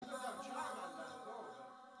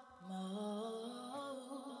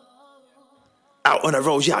Out on the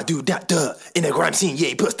roads, yeah, I do that dirt. In the grime scene, yeah,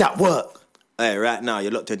 he puts that work. Hey, right now,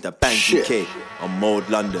 you're locked into Bang UK on Mode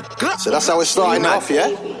London. So that's how we're starting off,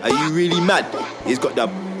 yeah? Are you really mad? He's got the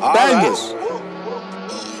bangers.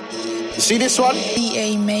 Right. You see this one?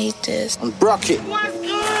 BA made this. And Brockett,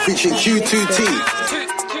 featuring Q2T.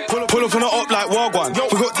 Pull up on the up like Wagwan.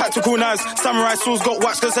 We got tactical knives, samurai swords, got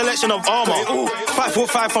wax, good selection of armor.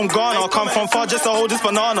 5'5" from Ghana, come from far just to hold this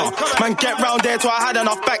banana. Man, get round there till I had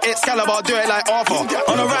enough back, Excalibur, do it like Arthur.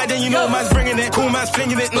 On the ride, then you know man's bringing it, cool man's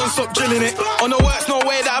flinging it, non-stop drilling it. On the works, no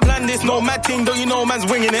way that I plan this, no mad thing, don't you know man's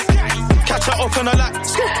winging it. Catch her up on the lap,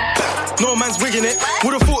 no man's wigging it.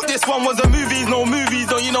 Would've thought this one was a movies, no movies,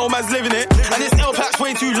 don't you know man's living it. And this L-Pack's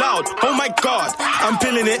way too loud, oh my god, I'm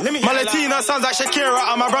pilling it. My Latina sounds like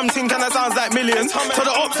Shakira, and my rum ting kinda sounds like millions. So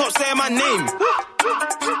the ops stop saying my name,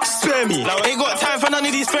 spare me. Ain't got time for none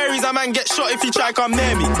of these fairies, a man get shot if he try come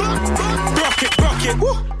near me. Brockett,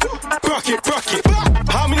 Brockett.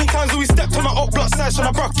 How many times do we step on the up block side on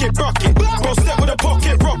a Brockett? Bro, step with a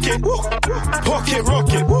pocket rocket.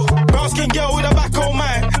 Brown skin girl with a back on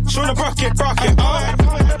mine. Showing a Brockett. Brockett.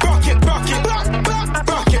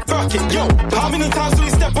 Yo, how many times do we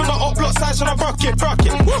step on the up block side on a Brockett? Bro,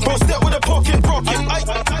 step with a pocket rocket.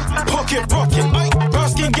 Brown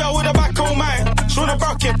skin girl with a back on mine. Showing a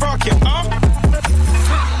Brockett.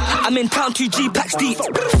 I'm in town, 2 G-packs deep.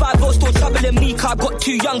 5 boys still doubling me, car got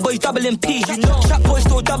 2 young boys doubling P. Trap boys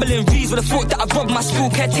still doubling V's. With a thought that I robbed my school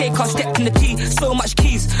caretaker, stepped in the T, so much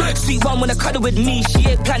keys. Sweet one wanna cuddle with me, she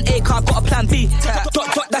ain't plan A, car got a plan B.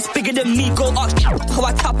 Dot, that's bigger than me, go ask how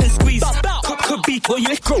I tap and squeeze. Could be, or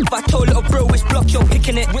you scroll. I told little bro, which block you're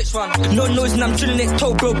picking it. Which one? No noise and I'm drilling it.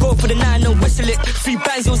 Told bro, go for the 9 and whistle it. 3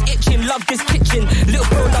 bands, it was itching, love this kitchen. Little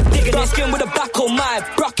bro, love digging it. Skin with a back on my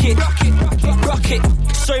Brockett.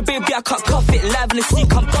 Sorry baby, I can't cuff it. Live in the sea,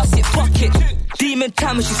 come bust it, fuck it. Demon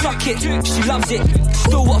time and she suck it, she loves it.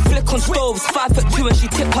 Still got a flick on stoves, 5'2" and she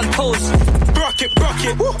tip on toes. Brockett.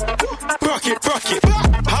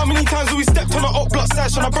 How many times do we step on the up block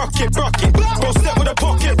side on a Brockett? Bro, step with a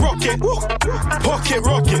pocket rocket.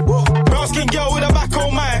 Brown skin girl with a back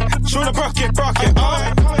on mine. Showing a Brockett. Brockett.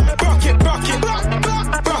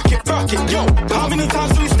 Yo, how many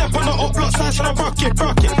times do we step on the up block side on a Brockett?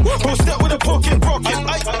 Bro, step with a pocket rocket.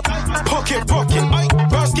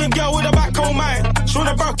 Brown skin girl with a back on mine. Showing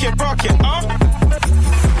a Brockett.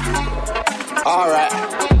 Alright.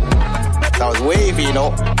 That was wavy, you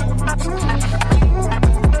know.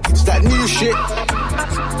 It's that new shit.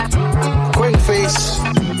 Quaintface,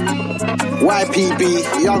 YPB,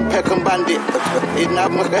 Young Peckham Bandit. In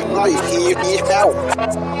that much out.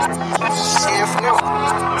 Safe now.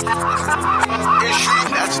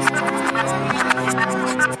 That's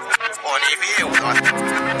on EVA.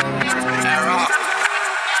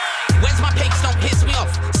 Where's my pics? Don't piss me off.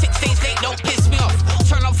 6 days late, don't piss me off.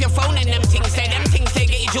 Turn off your phone and them things say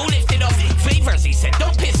get your jaw lifted off. Flavors, he said,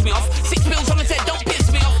 don't piss me off. 6 bills on the set, don't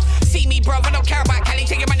piss me off. See me, bro, I don't care about Cali.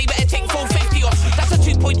 Take your money, better take 450 off. That's a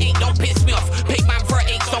 2.8, don't piss me off. Big man for an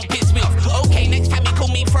 8, don't piss me off. Okay, next time you call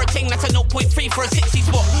me for a ting, that's a 0.3 for a 60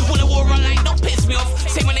 spot. Wanna war online, don't piss me off.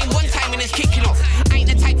 Say my name one time and it's kicking off. I ain't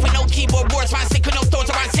the type for no keyboard wars, man, sticking off doors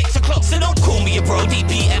around 6 o'clock. So don't call me a bro,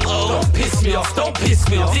 DPMO. Don't piss me off, don't piss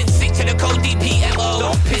me off. Didn't stick to the code, DPMO.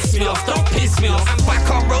 Don't piss me off, don't piss me off. I'm back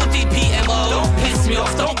on road, DPMO. Don't piss me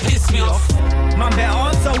off, don't piss me off. Man, better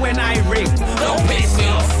answer when I ring. Don't piss me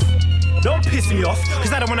off. Don't piss me off,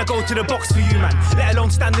 cause I don't wanna go to the box for you, man. Let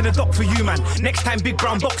alone stand in the dock for you, man. Next time, big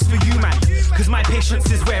brown box for you, man. Cause my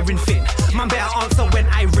patience is wearing thin. Man, better answer when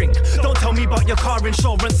I ring. Don't tell me about your car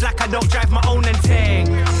insurance like I don't drive my own and ting.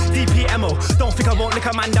 DPMO, don't think I won't lick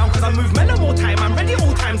a man down, cause I move mellow all time. I'm ready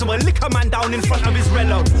all time, so I'll lick a man down in front of his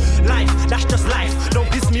rello. Life, that's just life.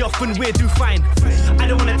 Don't piss me off when we're do fine. I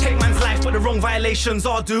don't wanna take man's life, but the wrong violations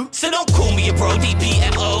all do. So don't call me a bro,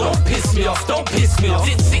 DPMO. Don't piss me off, don't piss me off.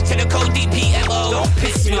 Didn't stick to the code, DPMO. Don't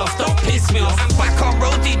piss me off, don't piss me off. I'm back on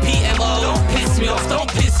road, DPMO. Don't piss me off,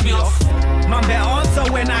 don't piss me off. Man, better answer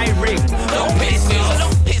when I ring. Don't piss me off,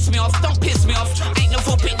 don't piss me off, don't piss me off. Ain't no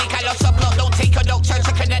full picnic, I lost a block. Don't take a doctor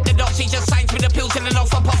to connect the dots. He just signs with the pills and an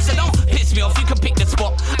offer pop. So don't piss me off, you can pick the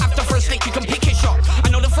spot. After first lick, you can pick your shot. I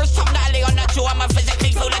know the first time that I lay on that jaw, I'm a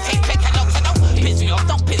physically full of tape and locks. So don't piss me off,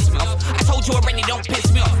 don't piss me off. I told you already, don't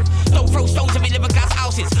piss me off. Don't throw stones at me, live in glass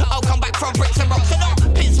houses. I'll come back from bricks and rocks. So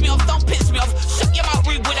don't piss me off, don't piss me off. Shut your mouth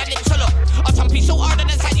rude with a lips to look. I'll tamp you so hard on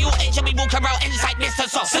the side, you'll edge and me walk around inside Mr.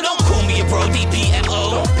 Soft. So don't call me a bro,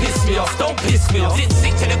 DPMO. Don't piss me off, don't piss me off. Didn't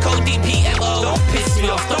stick to the code, DPMO. Don't piss me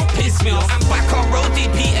off, don't piss me off. I'm back on road,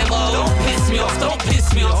 DPMO. Don't piss me off, don't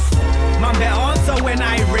piss me off. Man, better answer when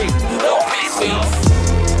I ring. Don't piss me off.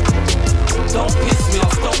 Don't piss me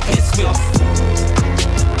off, don't piss me off.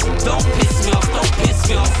 Don't piss me off, don't piss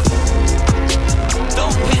me off.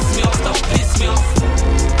 Don't piss me off, don't piss me off.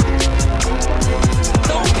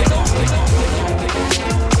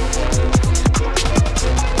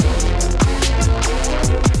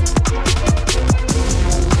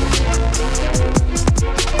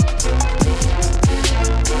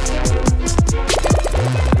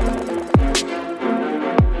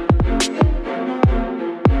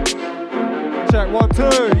 Check 1,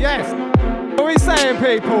 2, yes. What are we saying,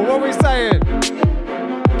 people? What are we saying?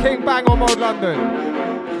 King Bang on Mode London.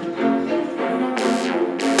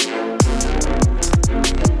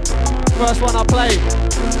 First one I played.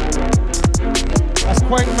 That's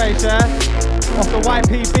Quengface, yeah? Off the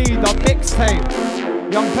YPB, the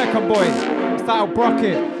mixtape. Young Peckham Boy. It's titled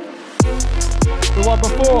Brocket. The one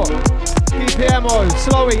before, DPMO,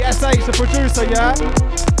 Slowy, SH, the producer, yeah?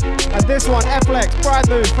 And this one, Flex, brand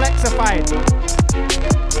new, Flexified.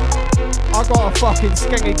 I got a fucking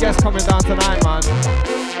skanky guest coming down tonight, man.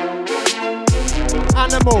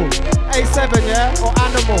 Animal, A7, yeah? Or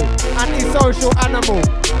Animal, antisocial Animal.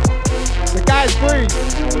 The guy's breeze.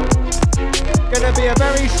 Gonna be a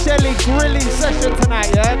very shelly, grilly session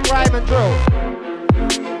tonight, yeah? Grime and drill.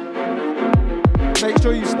 Make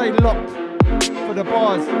sure you stay locked for the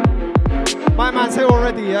bars. My man's here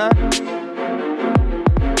already, yeah?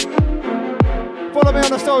 Follow me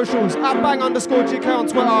on the socials, at bang_GK on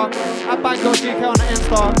Twitter, at bang.GK on the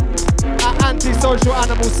Insta, at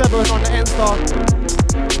antisocialanimal7 on the Insta.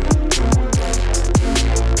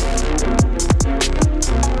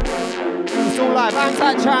 It's all live. I'm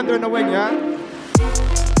Tat Chandra in the wing, yeah?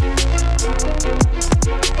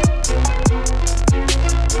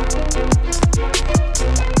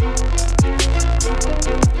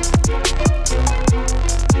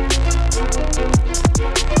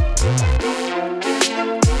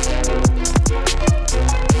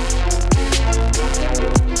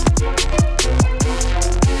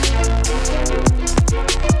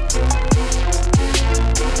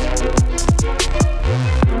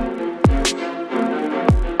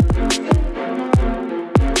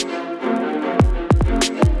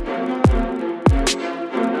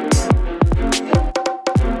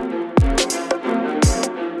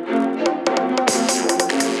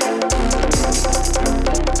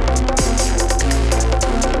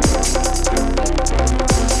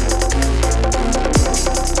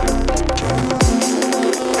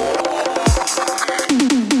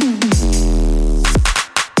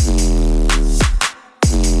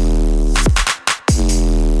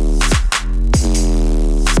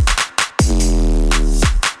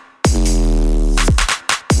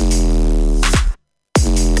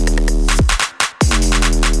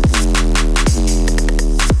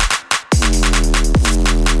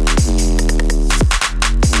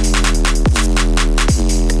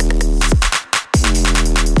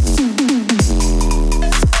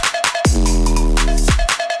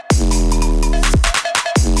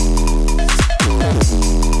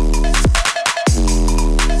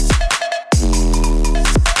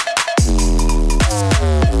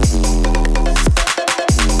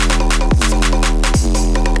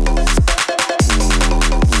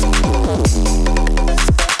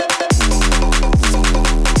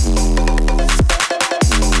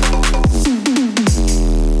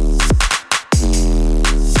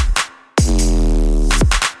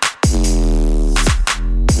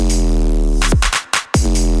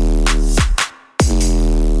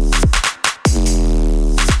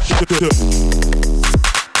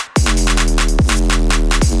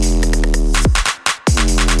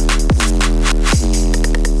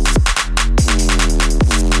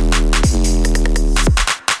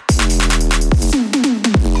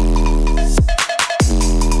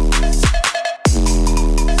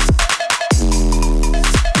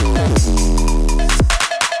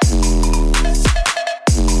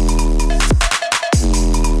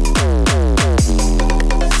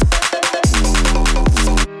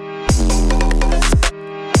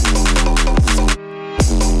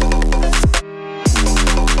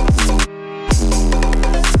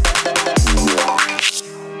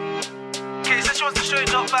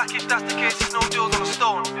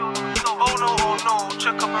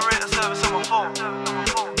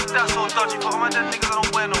 dodgy, but all my dead niggas I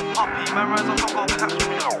don't wear no puppy, man, rise up, don't go catch me.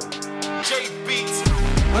 J Beats.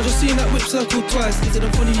 I just seen that whip circle twice. Is it a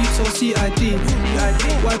funny youth or CID?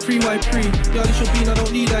 Why pre? Yo, this your bean, I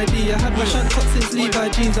don't need ID. I had my shank cut since Levi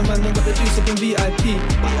jeans, and man, I got the deuce up in VIP.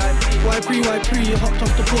 Why pre? You hopped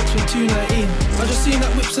off the porch in 219. I just seen that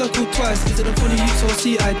whip circle twice. Is it a funny youth or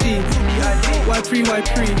CID? Why pre?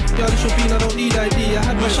 Yo, this your bean, I don't need ID. I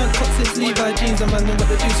had my shank cut since Levi jeans, and man, I got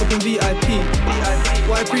the deuce up in VIP.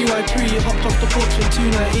 Why pre? You hopped off the porch in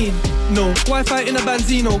 219. No, Wi-Fi in a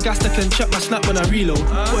Benzino, gas that can check my snap when I reload.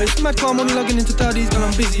 But it's mad calm, only logging into 30s and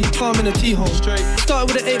I'm busy, calm in a T-hole.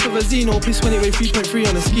 Started with an 8th of a Zeno, piss when it weighed 3.3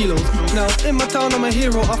 on the skilos. Now, in my town I'm a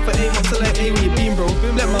hero, off for 8 months, I like, hey, where you been, bro?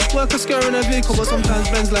 Let my worker scare in a vehicle, but sometimes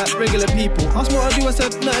Ben's like regular people. Ask what I do, I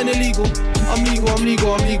said, nothing illegal. I'm legal.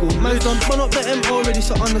 Man's done run up the M already,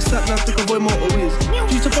 so on the slap now to avoid motorways.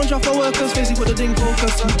 Due to punch off our workers, facing with the ding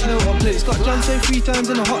focus on Toyota plates. Got John say 3 times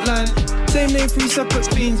in a hotline. Same name, 3 separate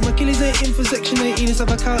fiends. My killies ain't in for section 18, it's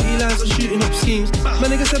about county lines or shooting up schemes. My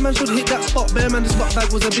nigga said man should hit that spot, bare man, the spot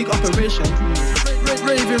bag was a big operation.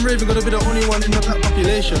 Raving, gonna be the only one in the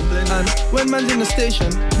population. And when man's in the station,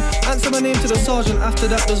 answer my name to the sergeant, after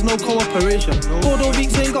that there's no cooperation. Bordeaux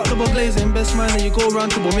Beaks ain't got double glazing, best man and you go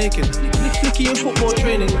round trouble making. Flicky in football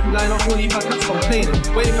training, line up holy back, that's complaining.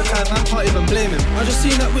 Waiting for time, I can't even blame him. I just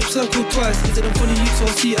seen that whip circle twice, is it a funny youth or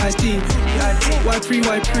CID? Why pre?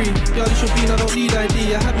 Yo, this your bean, I don't need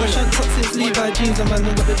ID. I had my shank cut since Levi jeans, and man, I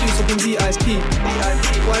got the deuce up in VIP.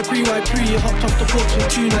 Why pre? You hopped off the porch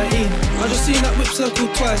in 219. I just seen that whip circle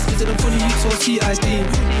twice, is it a funny youth or CID?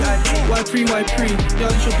 Why pre? Yo,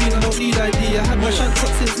 this your bean, I don't need ID. I had my shank cut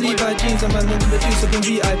since Levi jeans, and man, I got the deuce up in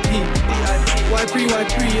VIP. Why pre?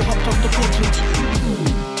 You hopped off the porch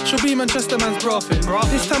in She'll be Manchester man's graphic.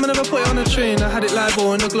 This time I never put it on a train, I had it live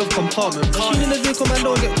or in the glove compartment. Machine in the vehicle, man,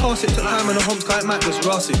 don't get past it. Took time and a hump guy, Mike was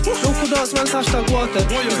grassy. Local dance man's hashtag water.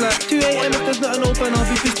 It's like 2 AM if there's nothing open, I'll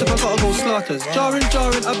be pissed if I gotta go slaughters. Jarring,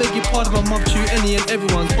 I beg your pardon, my mob chew any and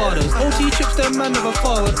everyone's fathers. OT chips, them man never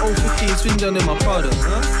forward. 015 spin down in my Pradas.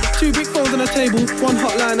 2 big phones on the table, 1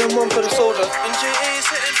 hotline and 1 for the soldiers. And JA is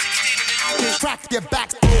hitting 16 in the UK. Track your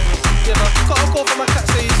back. Yeah, man, got a call from my cat,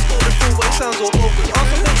 say he's scored the full, but it sounds all bogus.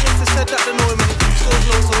 After mentions, they said that they know him and he scores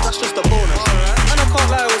low, so that's just a bonus. And I can't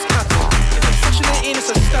lie, I was capping. If it's section 18, it's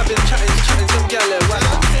a stabbing, chatting, some gal there, whack.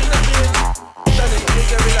 Saying that doing, standing,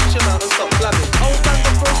 nigga, relax your mouth and stop blabbing. Old man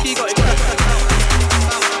got broski, got it cracked.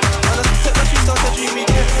 And I took my feet, started dreaming,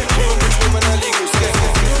 showing this woman a legal skate.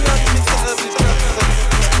 You know how you mix it up, it's crap.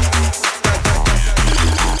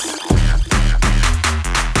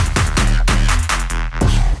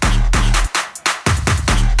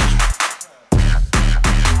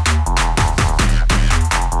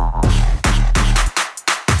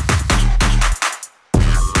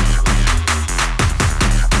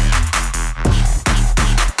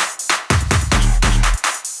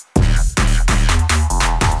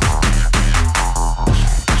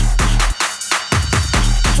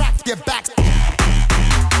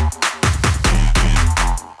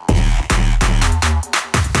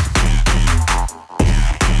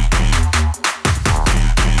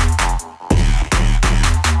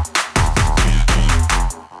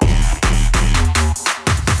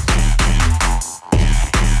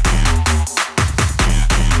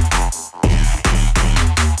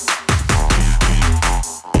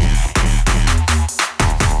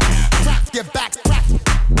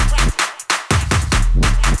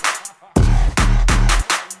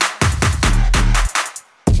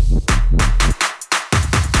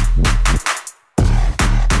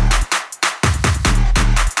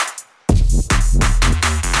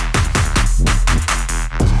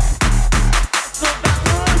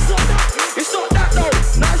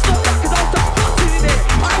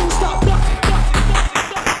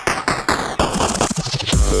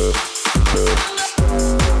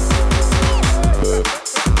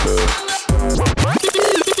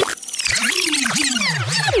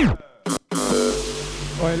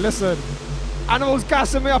 Listen, Animal's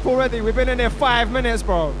gassing me up already. We've been in there 5 minutes,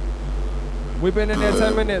 bro. We've been in there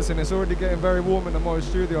 10 minutes and it's already getting very warm in the Mo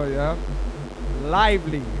studio, yeah?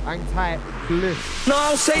 Lively, hang tight, bliss. No,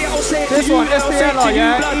 I'll say it. This one, SDLR,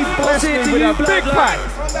 yeah? He blessed me with a big pack.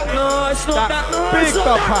 No, it's not that. No, big it's not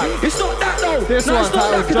that. pack. It's not that, though. This no, one,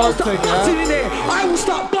 titled Joke Thing, yeah? I will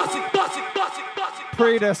start butting.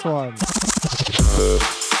 Pre this one.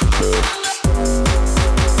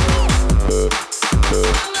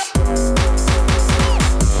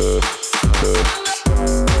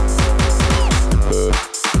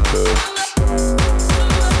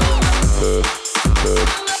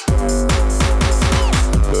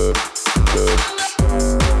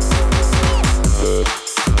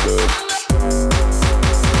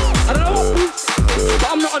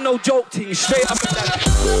 No joke thing, straight up and down.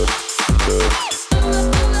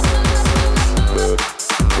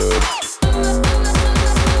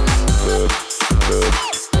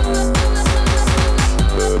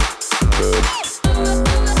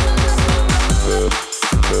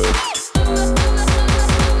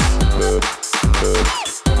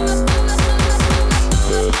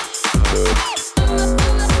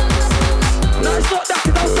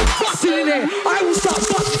 there. I will start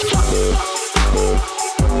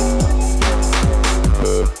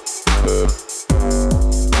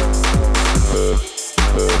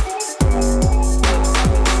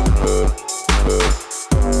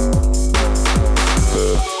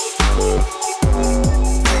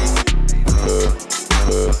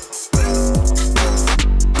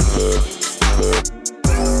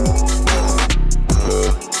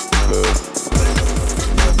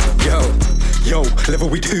Level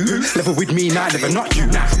with who? Level with me, nah, never not you.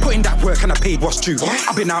 Put in that work and I paid what's due.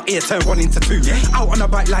 I've been out here, turn 1 into 2. Out on a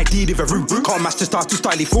bike like Deliveroo. Can't match the start too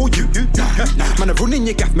stylish for you. Man, I'm running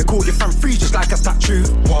your gaff, me call you from free just like a statue.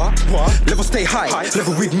 What? Level stay high.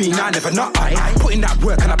 Level with me, nah, never not I. Put in that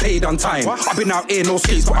work and I paid on time. I've been out here, no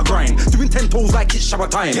skates, but I grind. Doing 10 toes like it's shower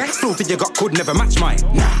time. Flow that you got could never match mine.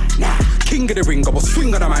 Nah. King of the ring, I will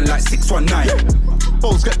swing on a man like 619.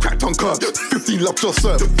 Balls get cracked on curbs, 15 love your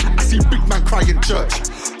serve. I see big man cry in church.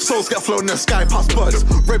 Souls get flown in the sky past birds.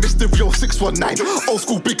 Ray Mysterio 619. Old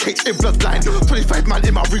school big H in bloodline. 25 man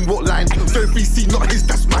in my ring walk line. Don't BC, not his,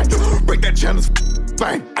 that's mine. Break that channels,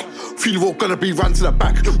 bang. Funeral gonna be run to the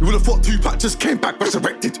back. You would've thought Tupac just came back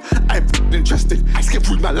resurrected. I ain't interested. I skip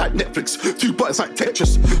through man like Netflix. 2 buttons like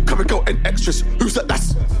Tetris. Come and go and extras. Who's that?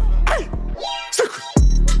 That's. Hey!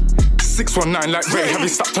 619 like Ray, have you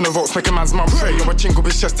slapped on the ropes, make a man's mum pray. Yo, I jingle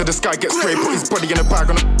his chest to the sky, get sprayed, put his body in a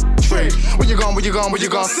bag on a tray. Where you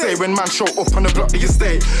gone say? When man show up on the block, do you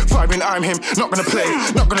stay? Firing, I'm him, not gonna play.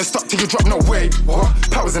 Not gonna stop till you drop, no way. What?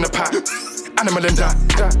 Powers in the pack. Animal in that,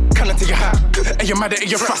 cannon to your hat. And you're mad at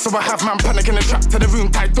your fast, so I have man panic in the trap. To the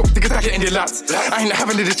room tight up, niggas stack it in your laps. I ain't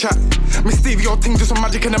having the chat. Mysterio thing, do some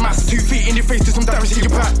magic in the mass. 2 feet in your face, do some damage to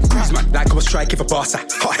your back. Cruise man, like I was striking for Barca.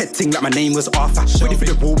 Hot head ting like my name was Arthur. Ready for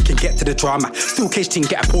the war, we can get to the drama. Still cage team,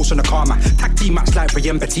 get a portion of karma. Tag team match like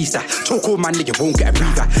Ryan Batista. Choke all man, you won't get a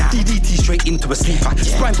breather. DDT straight into a sleeper.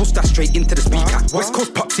 Spine bust that straight into the speaker. West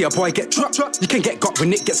Coast pop, see a boy get dropped. You can get got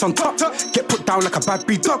when it gets on top. Get put down like a bad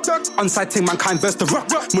breed dog. Onside team, mankind versus the rock.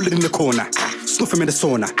 Mullet in the corner, snuff him in the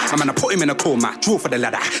sauna. I'm gonna put him in a coma, draw for the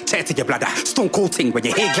ladder, tear to your bladder. Stone cold ting when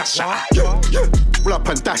you hear gas shot. Yeah. Roll up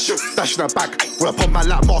and dash in a bag. Roll up on my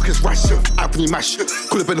lap, Marcus Rash. Anthony Mash,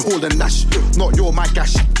 could have been Hall and Nash. Not your my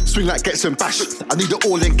gash, swing like gets and bash. I need it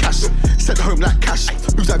all in cash, send home like cash.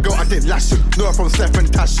 Who's that girl I did lash? Know her from Steph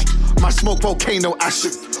and Tash. My smoke volcano ash.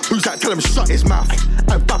 Who's that? Tell him shut his mouth.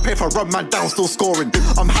 And Mbappe if I run man down, still scoring.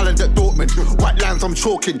 I'm Haaland at Dortmund. White lands I'm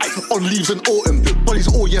chalking. On leaves in autumn. Bodies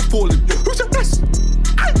all year falling. Who's that?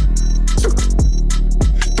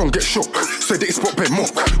 Don't get shook, say that it's spot bit more.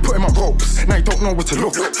 Put him on ropes, now you don't know where to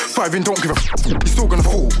look. 5 in, don't give a you're still gonna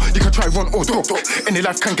fall. You can try run or dog, any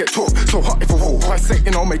life can get took. So hot if a roll, I say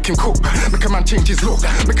make him cook. Make a man change his look,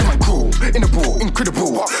 make a man cruel. In a ball,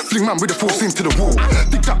 incredible. Fling man with a force into the wall.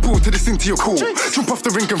 Dig that ball to this into your call. Jump off the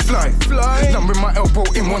ring and fly. Land with my elbow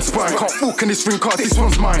in one spine. Can't walk in this ring cause this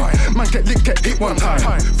one's mine. Man get lit, get hit one time.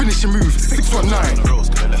 Finish your move, 619.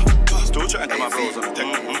 Still chatting to my bros on the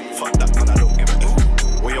tech. Fuck that man, I don't give a damn.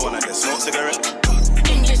 What you wanna get? Smoke cigarette?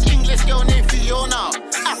 English girl named Fiona.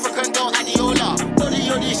 African girl Adiola. Body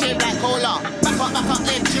yoddy shaped like cola. Back up,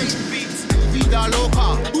 leg chick beats. Vida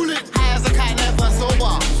loca. High as a kite, never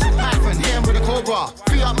sober. Python, hit him with a cobra.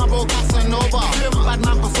 Free up my bro Casanova. Bad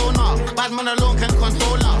man persona. Bad man alone can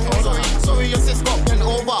control her. Sorry, your sis got bent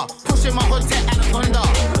over. Pushing my hood tech anaconda.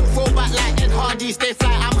 Throw back like Ed Hardy. Stay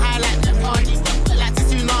fly, I'm high like Ed Hardy. Like the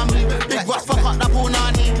tsunami. Big rocks, fuck up the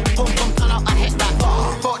punani. Pum turn up, I hit that.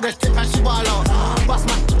 Fuck the tip and she ball out. Bust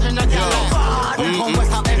my tip in the galley. Pum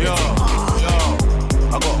west up everything.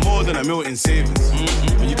 I got more than $1 million savings.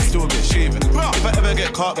 But you can still get shaving. If I ever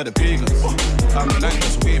get caught by the pagans, I'm the night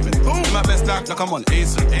just waving. In my best life, like I'm on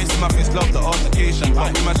Ace. Ace in my face, love the altercation.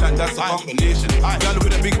 But in my shine, that's a combination. Girl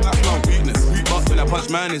with a big black, my weakness. But when I punch,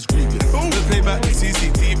 man, it's grievous. Just play back the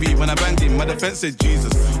CCTV. When I banged him, my defense said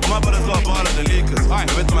Jesus. All my brothers got a ball at the Lakers.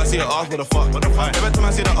 Every time I see an arch, what the fuck? Every time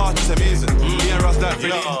I see the arch, it's amazing. Me and Ross, that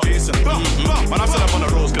Philly and Jason. When I'm still up on the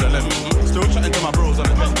roads, could have left. Still chatting to my bros on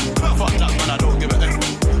the bed. Fuck that, man, I don't give a F.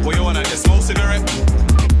 What you wanna get? Smoke cigarette?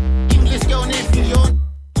 English girl named Fiona.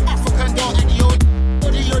 African girl Adiola.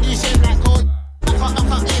 Body yoddy shaped like cold. I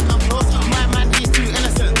can't aim, I'm close. My man, he's too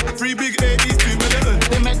innocent. 3 big ladies, 2 million.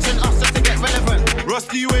 They mention us just to get relevant.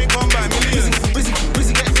 Rusty, you ain't come by millions.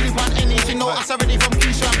 Busy get Philip on any. She know us already from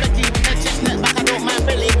Keisha and Becky. Head chest, neck back, I don't mind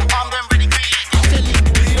belly. I'm them ready, create chili.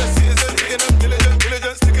 Be a citizen, hitting them,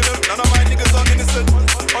 diligent, sticking them. None of my niggas are innocent.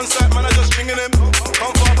 On site, man, I just stringing them.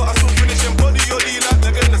 Come far, but I still finish him. Body your dealer,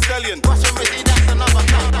 they're getting the stallion. Watch him, ready, that's another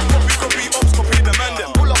plan. Copy, ops, copy the man them.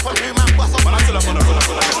 Pull up on him and bust up. Man, I still up on the roll.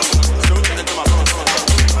 Still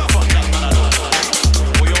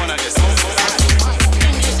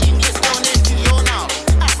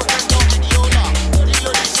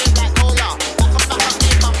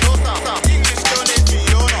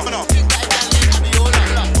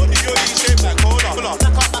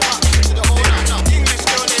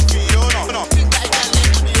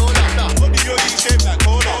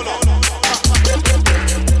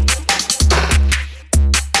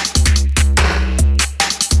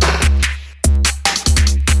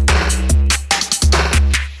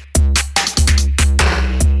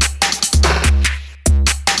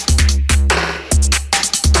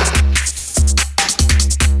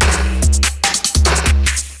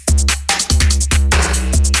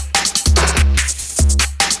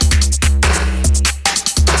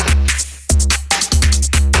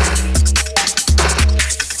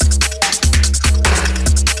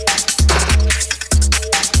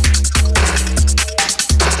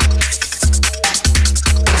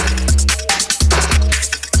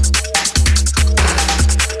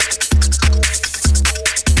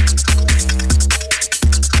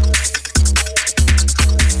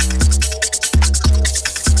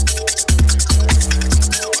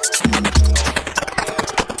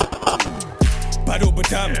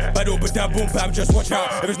ba-dum, ba-dum, boom, bam, just watch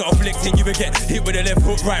out. If it's not a flick thing, you will get hit with a left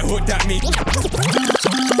hook, right hook, that means.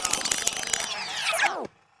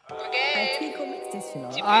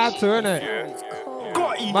 I had to,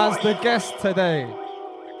 innit? Man's the guest today.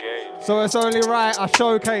 So it's only right I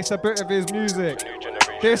showcase a bit of his music.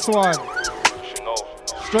 This one.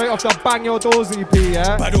 Straight off the Bang Your Doors EP,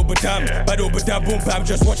 yeah? Ba-dum, boom, bam,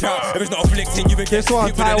 just watch out. If it's not a flick thing, you will get this one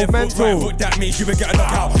hit with a titled left Mental. hook, right hook, that means you will get a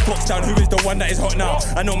knockout. Box down, who is the one that is hot now?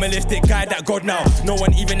 I know Melistic guy that God now. No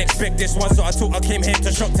one even expect this one, so I came here to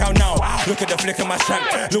Shocktown now. Look at the flick of my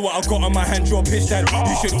shank. Look what I've got on my hand, draw piss down.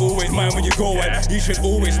 You should always mind when you go and you should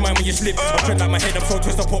always mind when you slip. I'm tread like my head, I'm so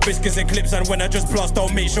twist, I put biscuits and clips, and when I just blast, I'll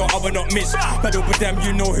make sure I will not miss. Ba-dum,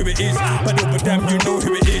 you know who it is. Ba-dum, you know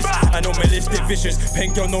who it is. I know Melistic vicious,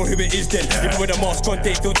 Pen girl know who it is then. Even with a mask on,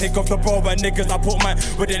 they still take off the bra, and niggas, I put mine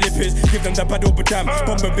where the lip is. Give them the ba-dum,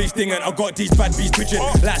 bomber beast thing, and I got these bad beats twitching.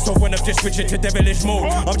 Lights off when I'm just switching to devilish mode.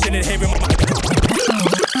 I'm chilling here with my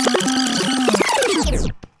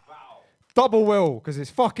Double will, because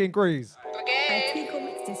it's fucking grease.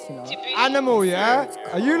 Animal, yeah?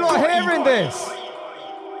 Are you lot hearing this?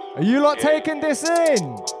 Are you lot taking this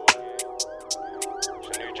in?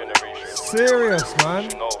 Serious, man.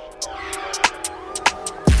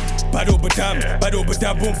 Ba-dum,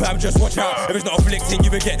 boom, bam, just watch out. If it's not a flick thing, you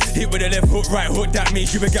will get hit with a left hook, right hook, that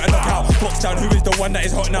means you will get a knockout. Box down, who is the one that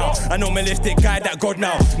is hot now? I know Melistic guy that God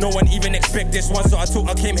now. No one even expect this one, so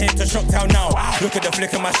I came here to Shocktown now. Look at the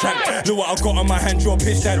flick of my shank. Look what I've got on my hand, draw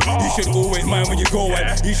piss down. You should always mind when you go and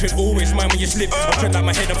you should always mind when you slip. I'm tread like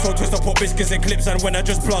my head, I'm so twist, I put biscuits and clips, and when I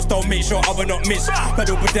just blast, I'll make sure I will not miss.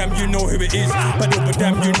 Ba-dum, you know who it is.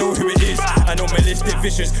 Ba-dum, you know who it is. I know Melistic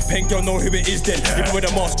vicious, Pen girl know who it is then. Even with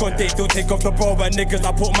a mask on, they still take off the bra, and niggas,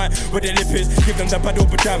 I put mine where the lip is. Give them the ba-dum,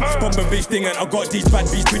 bomber beast thing, and I got these bad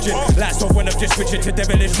beats twitching. Lights off when I'm just switching to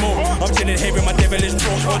devilish mode. I'm chilling here with my devilish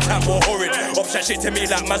bros, more tap, more horrid. Offset shit to me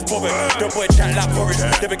like man's bothered. The boy chat like Forrest.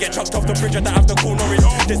 Never get chucked off the bridge, I don't have to call Norris.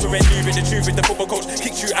 This already knew it, the truth is the football coach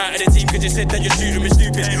kicked you out of the team because you said that your student was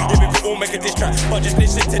stupid. Yeah, we could all make a diss track, but just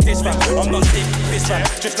listen to this fam. I'm not taking this fam,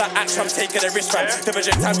 just like Axe, I'm taking a risk fam. There was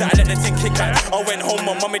just times that I let the thing kick back. I went home,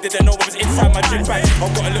 my mummy didn't know what was inside my gym bag.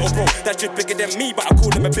 I've got a little bro that's just bigger than me, but I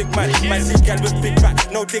call him a big man. My see gal was big back,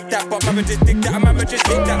 no dig that, but mama just dig that, and mama just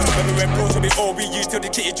hit that. When we went pro, so we all we used till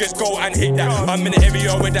the kitty just go and hit that. I'm in the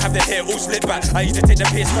area where they have the hair all slid back. I used to take the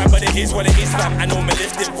piss fam, but it is what it is fam. I know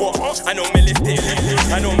Melistic what, I know Melistic,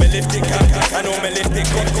 I know Melistic cat, I know Melistic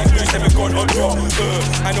got loose and we got on drop.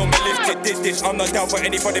 I know Melistic did this, I'm not down for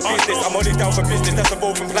any for the business. I'm only down for business that's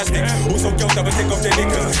evolved from plastic. Also girls that will take off their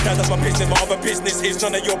knickers. Now that's my business, my other business is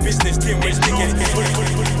none of your business. Tim, we're sticking.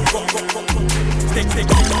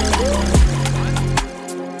 Stick.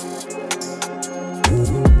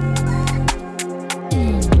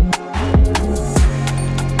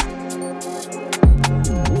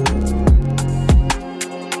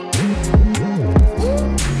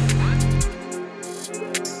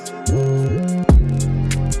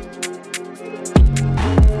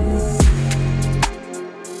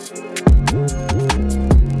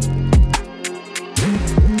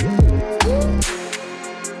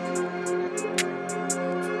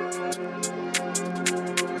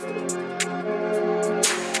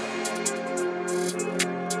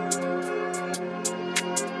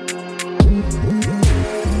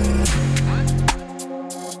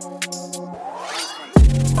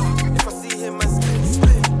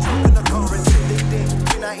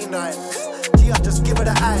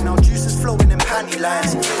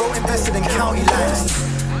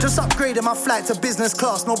 To business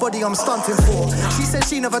class, nobody I'm stunting for. She said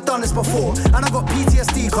she never done this before, and I got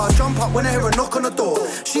PTSD, can't jump up when I hear a knock on the door.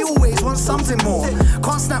 She always wants something more.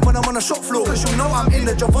 Can't snap when I'm on the shop floor, cause you know I'm in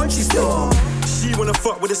the Givenchy store. She wanna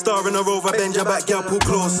fuck with a star in a rover, bend your back, girl, pull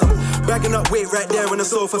closer. Bagging up weight right there on the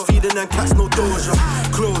sofa, feeding them cats, no doja.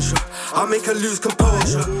 Closure, I make her lose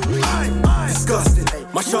composure. Disgusting.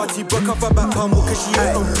 My shawty broke off her back humble cause she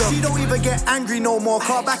ain't on block. She don't even get angry no more,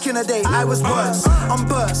 car back in the day, I was worse. I'm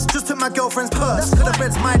burst, just took my girlfriend's purse, cause the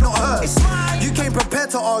bed's mine, not hers. You came prepared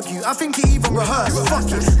to argue, I think you even rehearsed.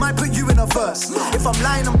 Fuck it, might put you in a verse. If I'm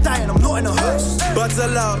lying, I'm dying, I'm not in a hearse. Buds are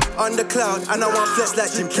loud, on the cloud, and I want flex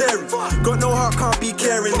like Jim Carrey. Got no heart, can't be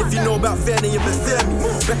caring. If you know about fair, then you prefer me.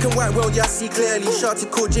 Black and white world, yeah, I see clearly.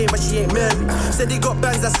 Shawty called Jane, but she ain't married. Said he got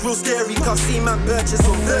bands, that's real scary. Can't see man purchase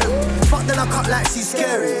on very. Fuck, then I cut like she's scary.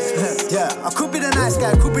 Yeah, I could be the nice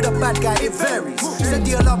guy, could be the bad guy, it varies. She said,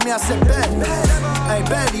 do you love me? I said, barely. Hey,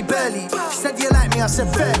 barely. She said, do you like me? I said,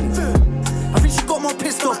 fairly. I think she got more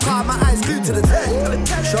pissed off, car, my eyes glued to the tent.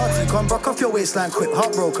 Shorty, come broke off your waistline quick,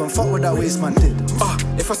 heartbroken, fuck what that waist man did.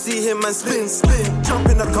 If I see him and spin, jump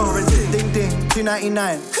in the car and ding, ding,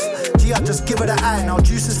 $2.99. Gee, I just give her the eye, now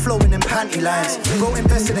juices flowing in panty lines. Bro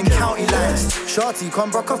invested in county lines. Shorty,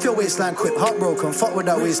 come broke off your waistline quick, heartbroken, fuck what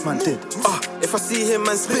that waist man did. If I see him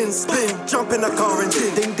and spin, jump in the car and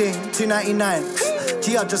ding, ding, $2.99.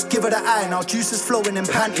 Gee, I just give her the eye, now juices flowing in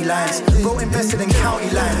panty lines. Bro invested in county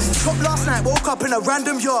lines. Top last night, woke up in a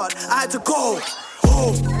random yard, I had to go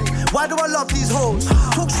home. Why do I love these hoes?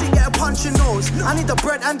 Talk shit, get a punch in nose. I need the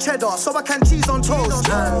bread and cheddar so I can cheese on toast.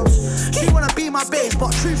 She wanna be my babe,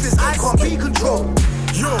 but truth is I can't be controlled.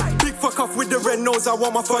 Yo, big fuck off with the red nose, I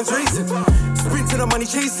want my funds racing. Sprint to the money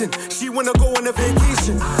chasing, she wanna go on a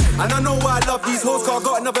vacation. And I know why I love these hoes, cause I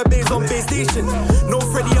got another base on base station. No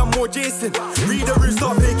Freddy, I'm more Jason. Read the room,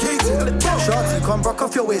 start vacating. Shorty, come broke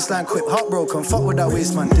off your waistline quick, heartbroken, fuck what that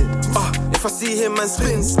waist man did. If I see him and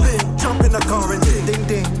spin, jump in the car and ding,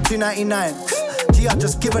 ding, $2.99. Gee, I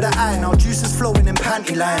just give her the eye, now juices flowing in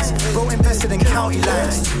panty lines. Bro invested in county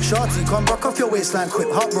lines. Shorty, come broke off your waistline quick,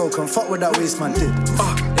 heartbroken, fuck what that waist man did.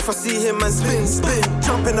 If I see him and spin,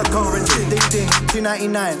 jump in the car and ding, ding,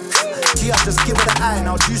 $2.99. Gee, I just give her the eye,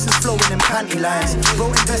 now juices flowing in panty lines. Bro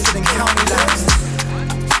invested in county lines.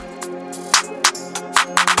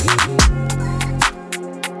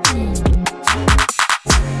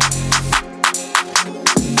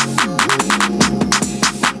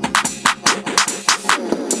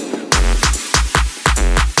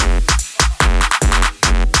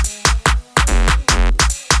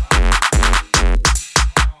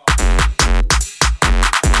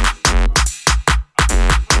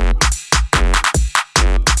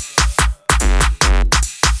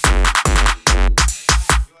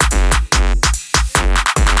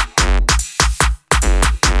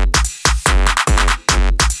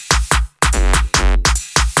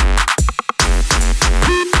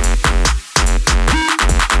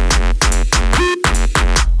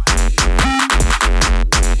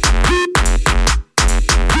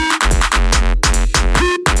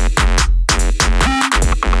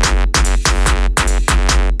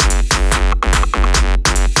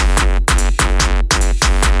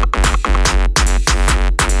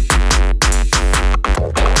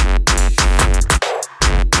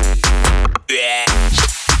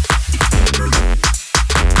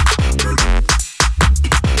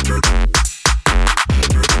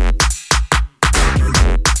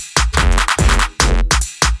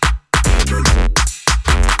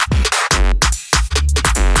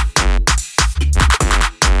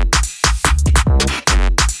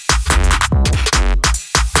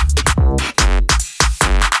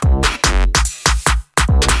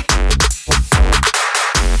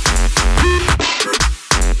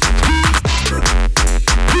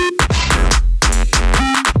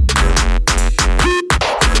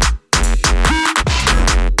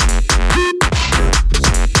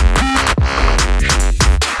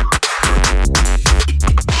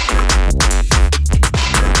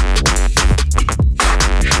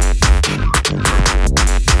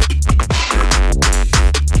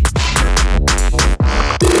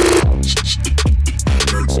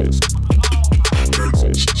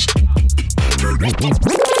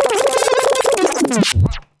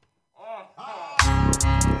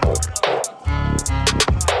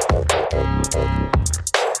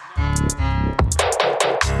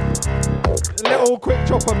 Little quick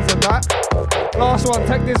chop-ons and that. Last one,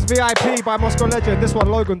 take this VIP by Moscow Legend. This one,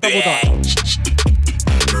 Logan, double duck.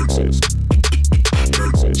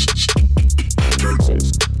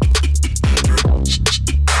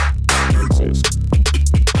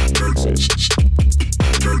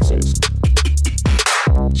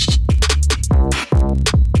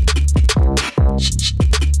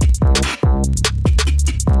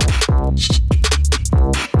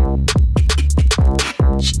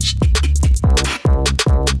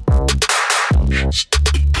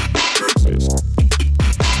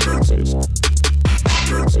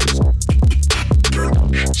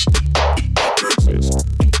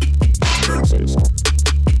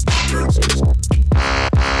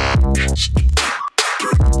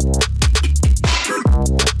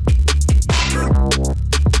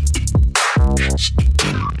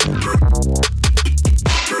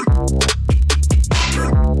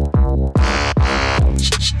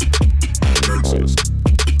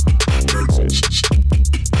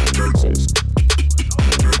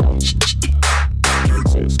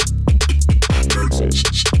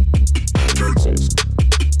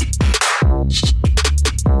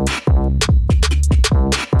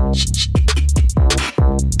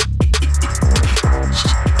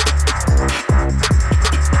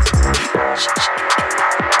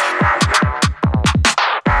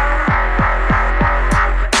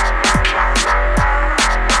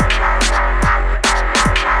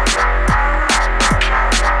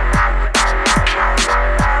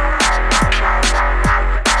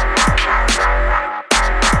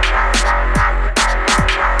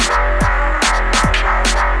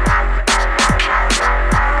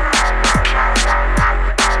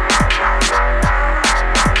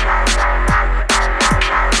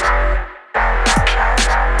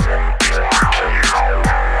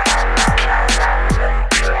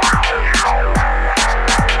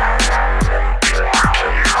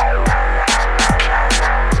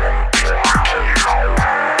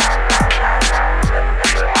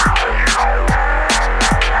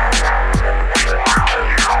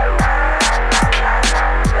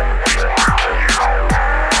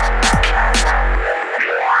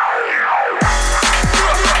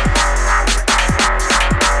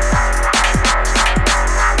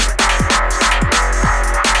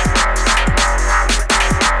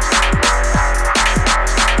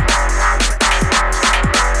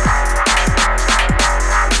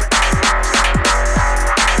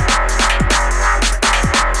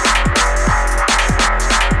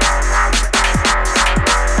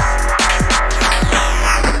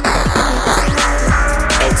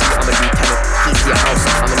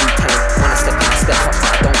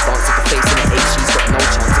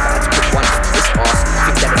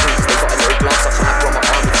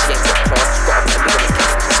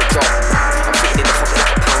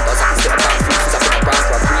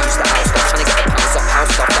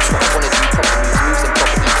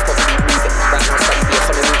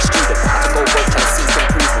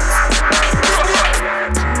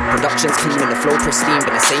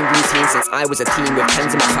 same routine since I was a teen with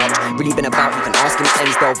pens in my pouch. Really been about, you can ask him,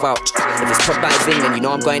 ends they'll vouch. If it's put by Ving, then you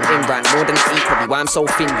know I'm going in right. More than I eat, probably why I'm so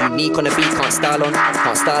thin. Unique on the beat, can't style on.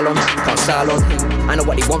 I know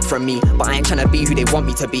what they want from me, but I ain't tryna be who they want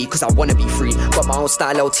me to be, cause I wanna be free. Got my own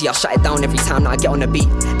style LT, I shut it down every time that I get on the beat.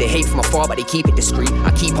 They hate from afar, but they keep it discreet.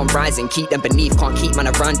 I keep on rising, keep them beneath. Can't keep man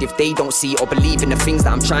around if they don't see or believe in the things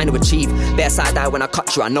that I'm trying to achieve. Bare side eye when I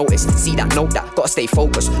cut you, I notice. See that, note that, gotta stay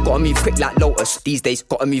focused. Gotta move quick like Lotus. These days,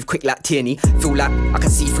 gotta move quick like Tierney. Feel like I can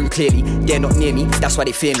see through clearly. They're not near me, that's why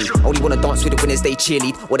they fear me. Only wanna dance with the winners, they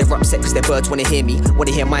cheerlead. Or they're upset cause their birds wanna hear me.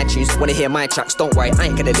 Wanna hear my tunes, wanna hear my tracks. Don't worry, I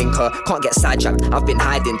ain't gonna link her. Can't get sidetracked. I've been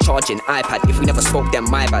hiding, charging, iPad. If we never spoke, then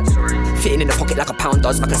my bad. Fitting in the pocket like a pound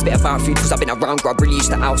does. I can spit about food cause I've been around grub. Really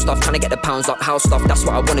used to out stuff, trying to get the pounds up, house stuff. That's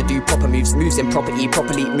what I wanna do, proper moves. Moves in property,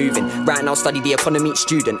 properly moving. Right now study the economy,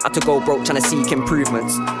 student. Had to go broke, trying to seek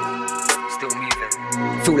improvements. Still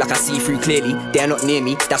moving. Feel like I see through clearly. They're not near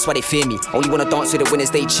me, that's why they fear me. Only wanna dance with the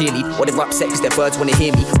winners, they cheerlead. Or they're upset cause their birds wanna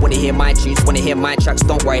hear me. Wanna hear my tunes, wanna hear my tracks.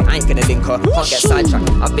 Don't worry, I ain't gonna link her. Can't get sidetracked.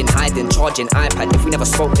 I've been hiding, charging, iPad. If we never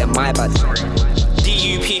spoke, then my bad.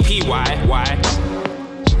 DUPPY, why?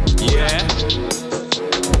 Yeah.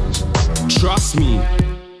 Trust me.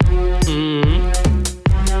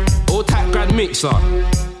 All type grand mixer.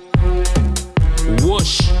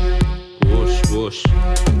 Whoosh. Whoosh, whoosh.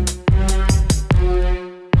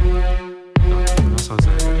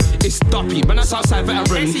 It's Duppy, man, that's outside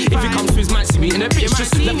veteran. If he comes to his man, see me in a bitch.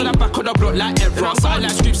 Just left on the back of the block like Evra. Side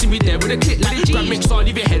like Scripps, see me there with a clip like Grand Mix, so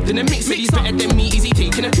leave your head in the mix. He's better than me, easy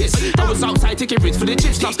taking a piss. I was outside taking risks for the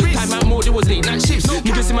chips. Last time out more, there was late night shifts.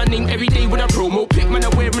 Niggas in my name every day with a promo pick. Man,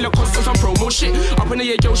 I'm wearing Lacoste on some promo shit. Up in the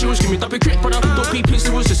air, yo, she was screaming Duppy crip. But I don't be pissed,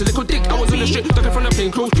 it was just a little dick. I was on the strip, looking from the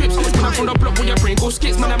plain clothes trips. Man, I'm from the block where your brain goes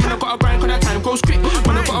skits. Man, I got a grind, cause that time goes quick.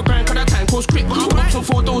 Man, I got a grind, cause that time goes quick. Up some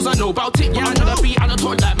photos, I know about it. But I know that beat, I don't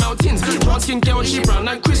talk like mountains. Brown skin girl, she brown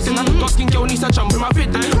and Christian. Dark skin girl needs to jump in my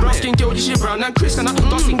fit. Brown skin girl, she brown and Christian.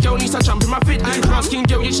 Dark skin girl needs to jump in my fit. Brown skin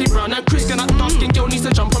girl, she brown and Christian. Dark skin girl needs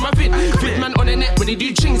to jump on my fit. Fit man on the net when they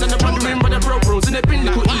do chings and the wondering where the bros in the bin.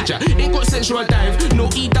 Little Egypt ain't got sensual dive. No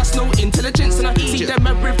E, that's no intelligence. And I see them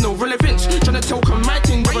man with no relevance. Tryna tell come my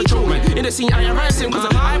thing with a joke man. In the scene I arise him cause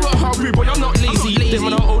I work hard, rude boy, I'm not lazy. Them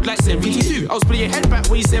man are old like 72. I'll split your head back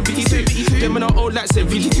way 72. Them man are old like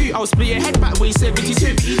 72. I'll split your head back way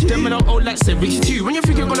 72. Them man are old like 72. When you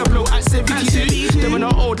think you're gonna blow at 72, them man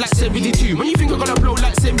are old like 72. When you think you're gonna blow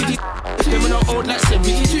like 72, them man are old like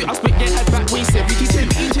 72. I'll split your head back way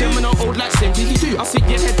 72. Them man are old like 72. I'll split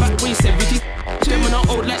your head back way 72. Them man are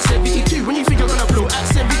old like 72. When you think you're gonna blow at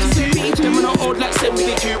 72, them man are old like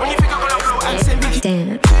 72. When you think you're gonna blow at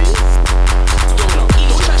 72.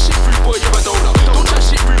 Don't chat shit free boy, you're a donor. Don't chat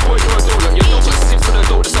shit free boy, you're a donor. You don't just sit for the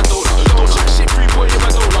dough, that's a donor. Don't chat shit free boy, you're a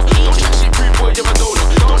donor. Don't chat shit free boy, you're a donor.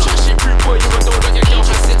 Don't chat shit free boy, you're a donor. Your girl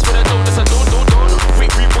just sits for the dough, that's a donor. Free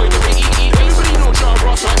boy, you're a eat. Everybody know John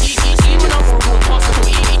Ross, I eat. When I'm on road past, I go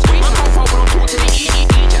eat. Man can't fall, we don't talk to the eat.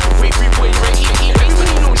 Free boy, you're a eat.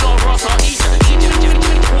 Everybody know John Ross, I eat.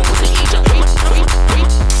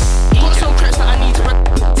 Got some cracks that I need to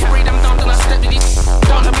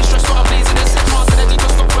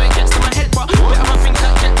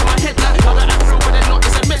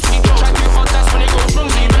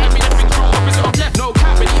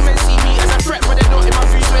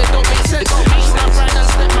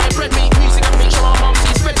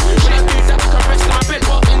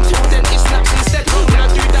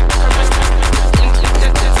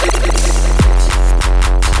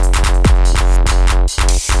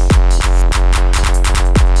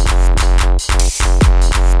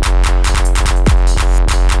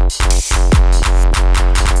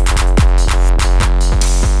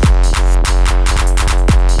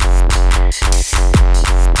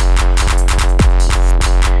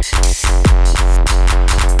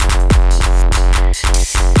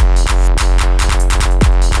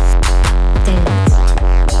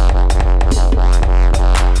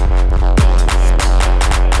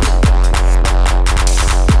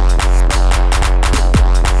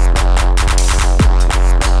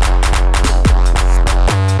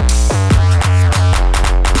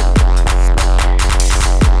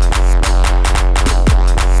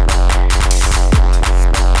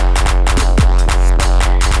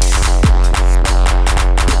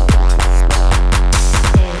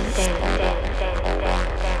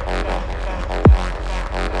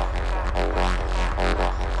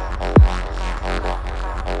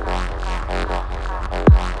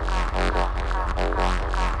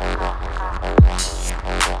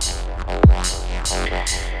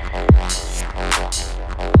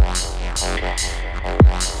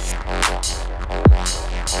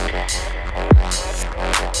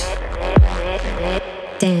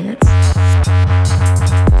minutes.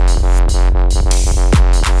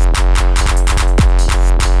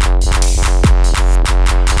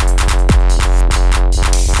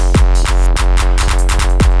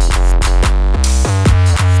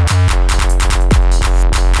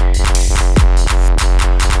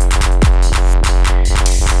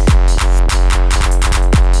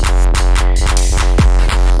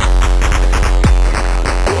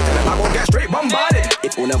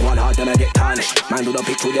 Man do the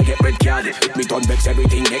pick till they get red carded. If me turn vex,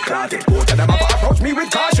 everything get clotted. Both of them have to approach me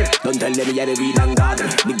with caution. Don't tell them yeah they read and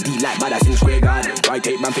garden. Big D like Madison Square Garden. Try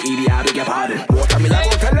take man for EDI, I beg your pardon. Both of me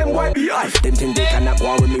like go tell them why be I. Them things they cannot go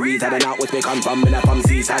on with me reason. And out where they come from, me not from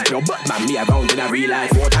seaside. Yo, but man me around in a real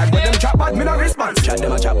life. 4 times with them chat bad, me no response. Chat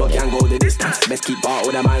them a chat but can't go the distance. Best keep part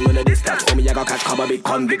with a mind on the distance. For me I got catch cover big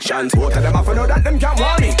convictions. Both of them have to know that them can't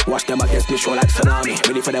warn me. Watch them against me show like tsunami.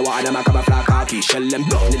 Ready for the water them a come a fly khaki. Shell them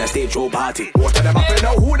down in a stage show party. Both of them have to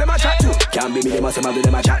know who them a chat to. Can't be me, they must have do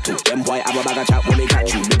them a chat to. Them boy have a bag of chat when they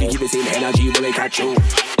catch you. They keep the same energy when they catch you.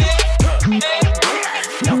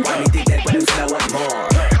 Now why me think that but them still want more.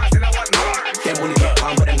 Them only get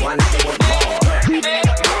calm but them one like they want more.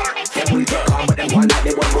 Them only get calm but them one like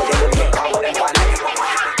they want more. Them only get calm but them one like they want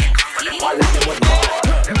more. One like they want more.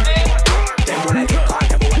 Them only get calm,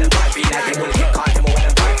 them what them boy feel like. Them only get calm, them what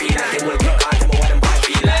them boy feel like. Them only get calm, them what them boy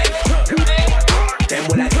feel like. Them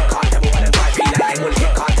only get calm, them what them boy feel like. Them only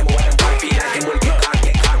get calm, them what them boy feel like. Them only get calm,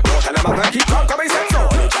 get calm. Tell them I'm gonna keep calm, come and set so.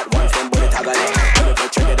 Only chat once, them bullet tag a leg. Only put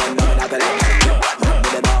trigger, them numb and a leg.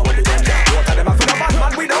 With them all, what do them do? Both of them are for the bad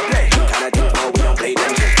man, we don't play. Kind of things, no, we don't play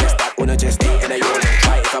them. Just that, wanna just stay in a unit.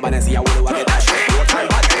 Try if I'm gonna see, I wanna get that shit. More time,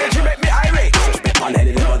 bad energy make me irate. Suspect on head,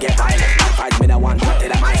 never get violent. Man fight me, I want that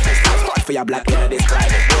till I'm ice. Spot for your black in a this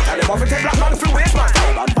climate. Both of them off and take black man through waste, man.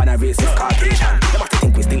 Fireband, pan a racist Caucasian. Them have to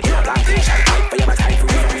think we still in a plantation. Fight for your my time for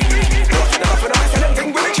me. Both of them off and I'm them thing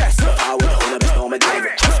with the chest. I would hold them, it's no me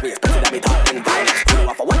direct. Trust me, it's better than me talk in violence. You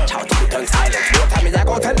have to watch out to be done silent. Both time is I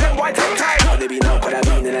go tell them why take time. How they be now, could have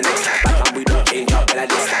been in the next life. But man, we don't change up in a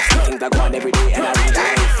distance. Things that go on every day and I real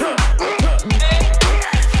life.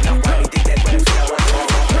 Now why me think that when I'm still one more.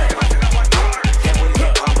 Them will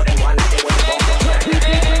get calm, but them one like they want more.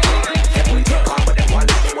 Them will get calm, but them one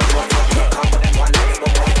like they want more. Get calm, but them one like they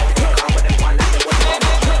want more. Get calm, but them one like they want more.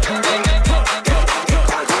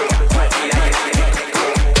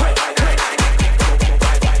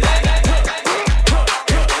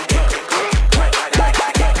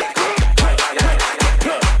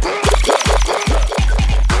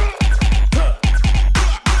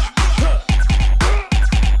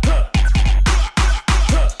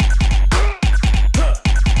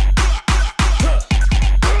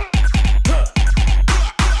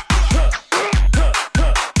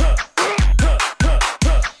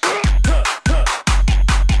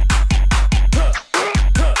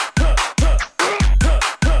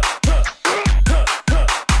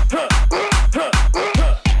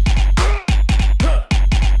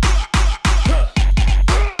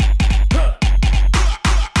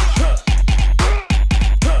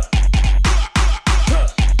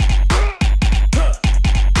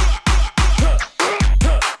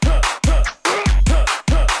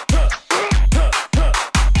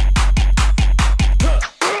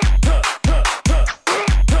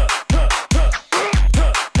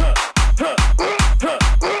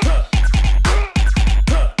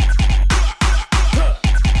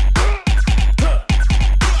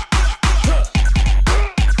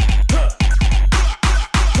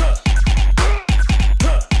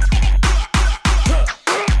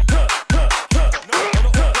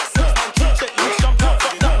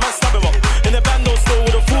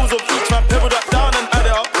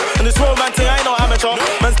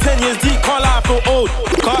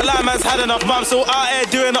 I'm so out here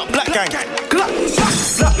doing up black gang.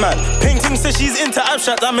 Black man, painting says she's into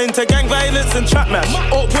abstract. I'm into gang violence and trap mash.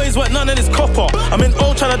 Old boys want none of this copper. I'm in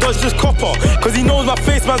old trying to dodge this copper. Cause he knows my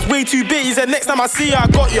face man's way too big. He said next time I see you I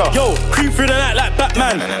got ya. Yo, creep through the night like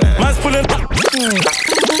Batman. Man's pulling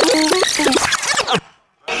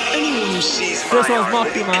This one's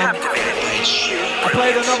Mucky, man. I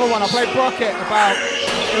played another one. I played Brocket about.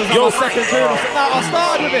 It was like my second tune. I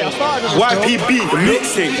started with it. YPB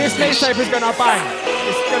mixing. This mixtape is gonna bang.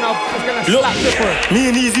 It's gonna slap different. Me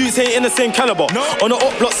and these youths ain't in the same caliber. No. On the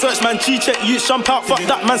up block search, man, check youths jump out, fuck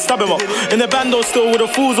that man, stab him up. In the bando still with the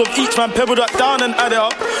fools of each man, pebble that down and add it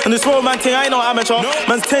up. And this road man thing, I ain't no amateur. No.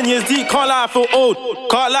 Man's 10 years deep, can't lie, I feel old.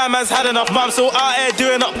 Can't lie, man's had enough, but I'm so out here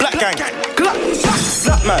doing up black gang.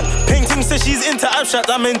 Black man, painting says she's into abstract.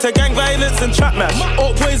 I'm into gang violence and trap mash.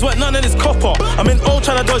 Old boys want none of this copper. I'm in old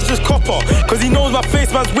trying to dodge this copper. Cause he knows my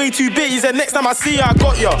face man's way too big. He said next time I see you I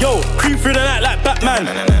got ya. Yo, creep through the night like Batman.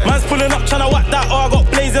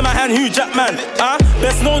 who Jack man?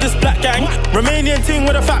 Best know this black gang. Romanian ting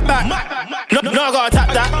with a fat back. No, I gotta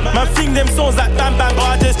tap that. Man, sing them songs like Bam Bam, but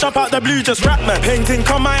I just jump out the blue, just rap, man. Painting,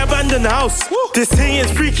 come my abandoned house. This thing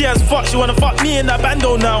is freaky as fuck. She wanna fuck me in that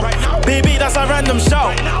bando now. Baby, that's a random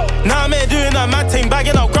shout. Now I'm here doing that mad thing,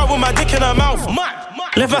 bagging up, grab with my dick in her mouth.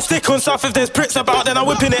 Left a stick on stuff, if there's pricks about, then I'm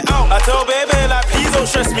whipping it out. I tell baby, like, please don't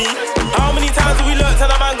stress me. How many times have we learnt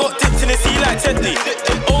and a man got dipped in the sea like Teddy?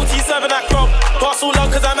 OT7 at crop, pass all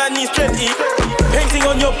love cause a man needs plenty. Painting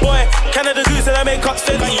on your boy, Canada Goose and I make cups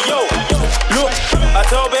steady. Yo, look, I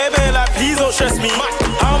tell baby, like, please don't stress me.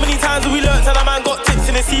 How many times have we learnt and a man got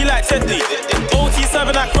dipped in the sea like Teddy?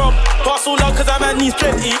 OT7 at crop, pass all love cause a man needs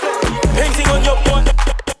plenty. Painting on your boy,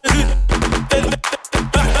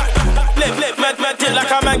 mad,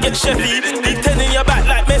 like a man get Chevy. Leave 10 in your back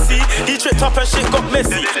like Messi. He tripped up and shit got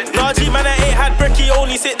messy. Nah, G man, I ain't had brekkie.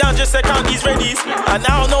 Only sit down just to count these readies. And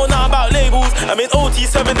I don't know nothing about labels. I'm in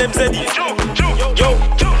OT7, them Zeddies. Yo,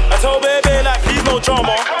 I told baby, like, please no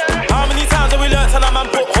drama. How many times have we learnt and a man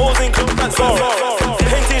put holes in clothes and so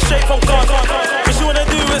painting straight from God. What you wanna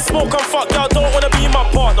do is smoke and fuck, y'all don't wanna be my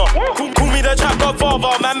partner. Call me the trap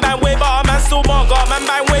godfather. Man bang way, but a man still marker. Man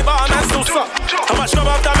bang way, but a man still suck. How much grub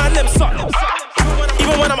have that man them suck?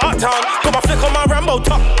 Even when I'm uptown, got my flick on my Rambo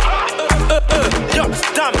top. Yucks,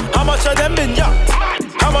 damn, how much of them been yucked?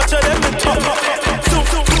 How much of them been top?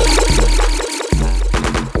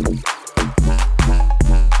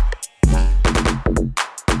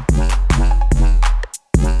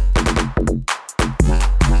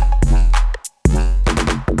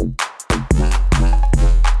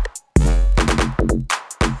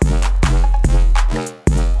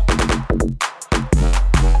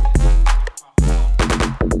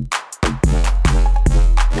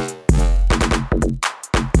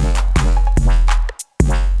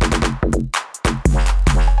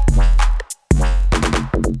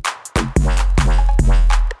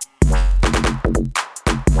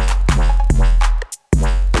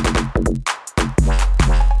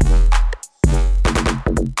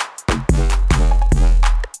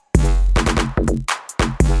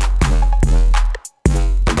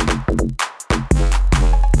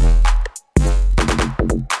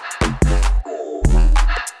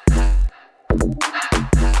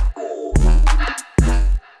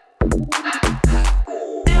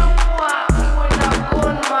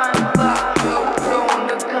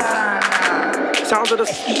 Sounds of the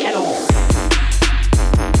Seattle.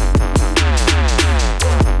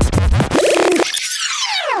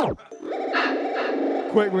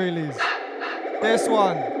 Quick wheelies. This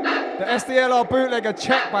one. The SDLR bootlegger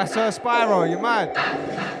check by Sir Spyro. You mad?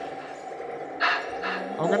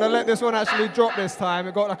 I'm going to let this one actually drop this time.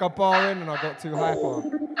 It got like a bar in and I got too hyper.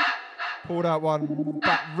 Pulled out one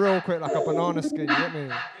back real quick like a banana skin. You get me?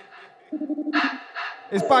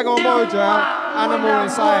 It's Bag on Mojo, Animal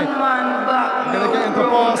Inside. I'm going to get into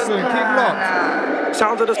bar soon. Keep locked.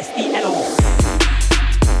 Sounds of the Seattle.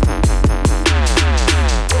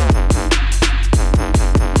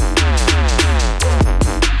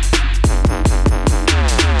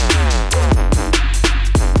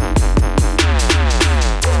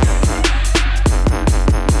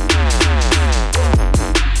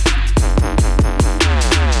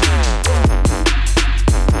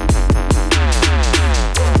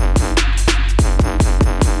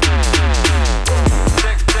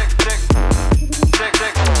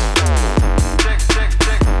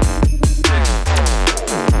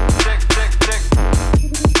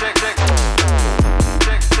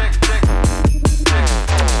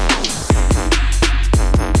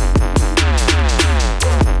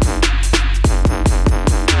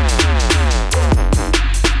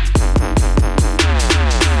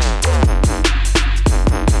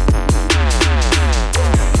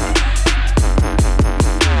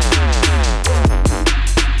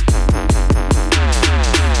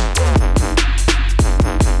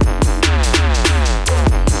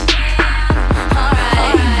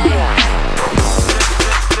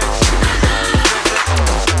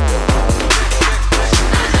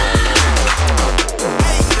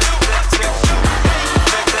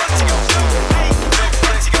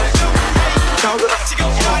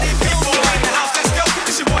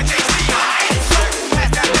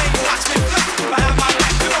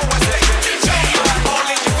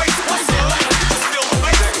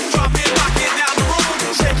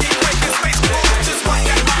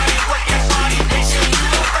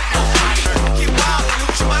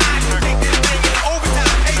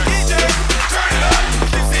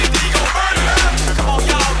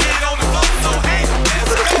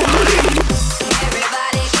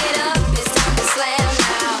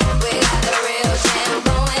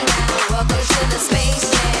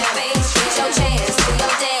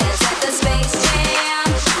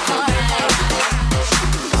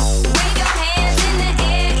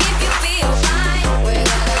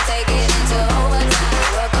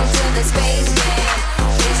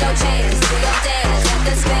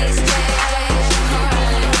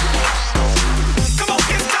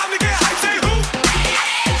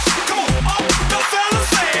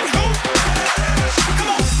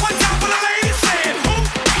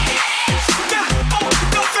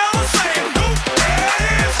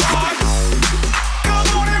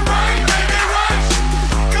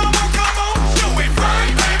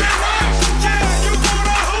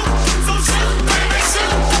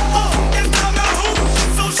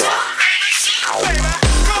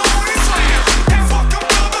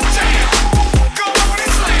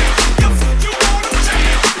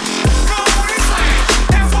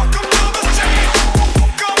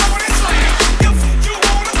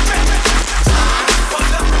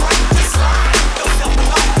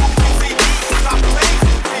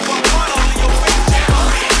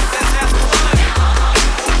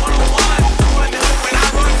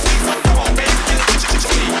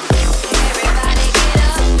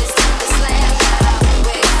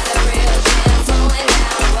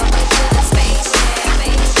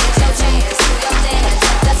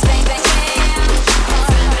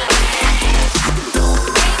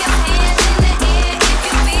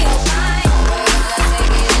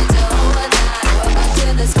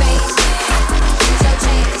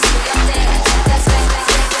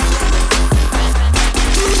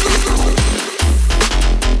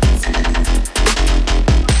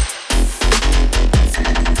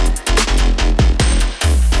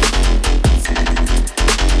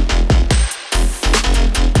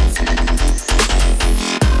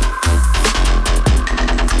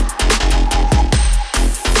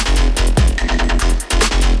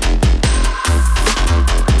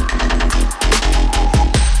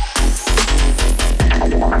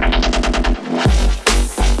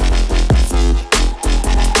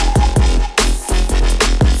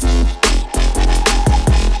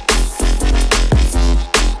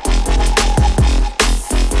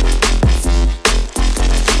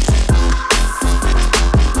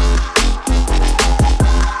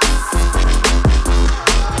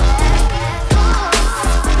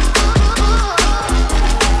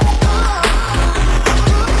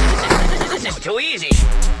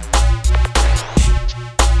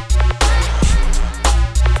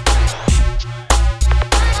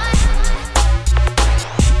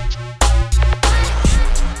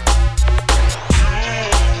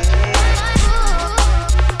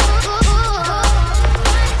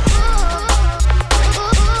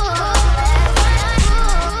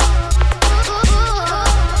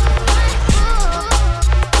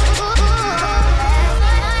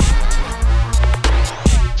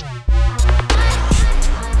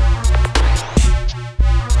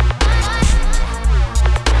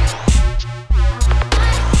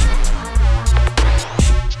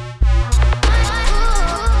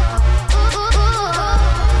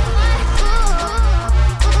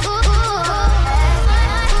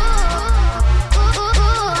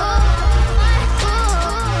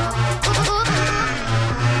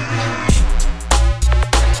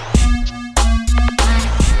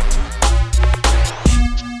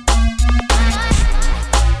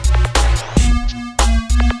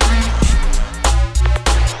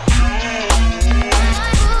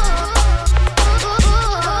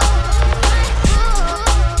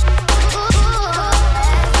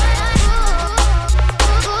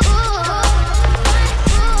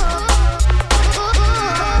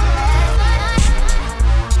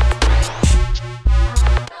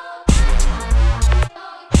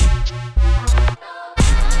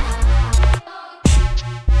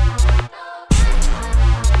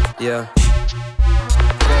 Yeah.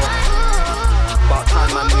 About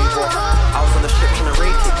time man move off. I was on the strip trying to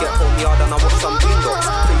rake it, get home yard and I watched some boondocks.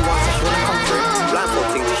 3-1 said she wanna come for it. Blindfold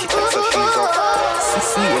thing till she takes her shoes off.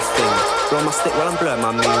 Sweetest thing. Blow my stick while I'm blowing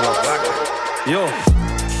my moon rocks.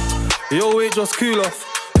 Yo, wait, just cool off.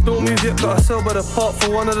 Don't move yet, got a sell by the park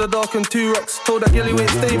for one of the dark and 2 rocks. Told that girl he ain't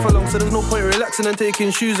staying for long, so there's no point relaxing and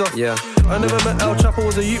taking shoes off. Yeah. I never met El Chapo,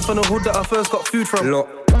 was a youth from the hood that I first got food from. Look.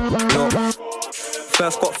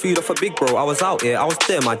 First got food off a big bro, I was out here, I was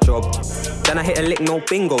doing my job. Then I hit a lick, no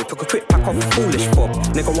bingo, took a quick pack off, foolish fob.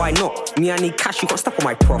 Nigga, why not? Me, I need cash, you got stuff on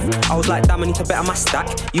my prof. I was like, damn, I need to better my stack.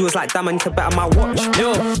 You was like, damn, I need to better my watch.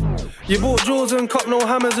 Yo, you bought jaws and cut, no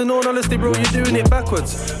hammers, and all honesty, bro, you're doing it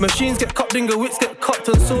backwards. Machines get cut, dingo wits get cut,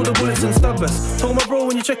 and so the bullets and stabbers. Told my bro,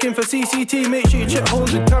 when you check in for CCT, make sure you check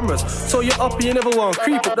holes with cameras. So you're up and you never want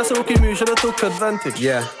creep up, that's a rookie move, should've took advantage.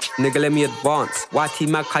 Yeah, nigga, let me advance. YT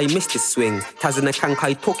Mag, Kai missed his swing. Taz in the can,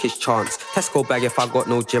 Kai took his chance. Tesco bag if I got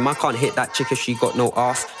no gym, I can't hit that chick if she got no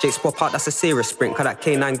ass. Jake's pop out, that's a serious sprint, cause that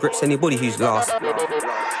K9 grips anybody who's last.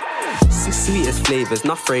 Sweetest flavours,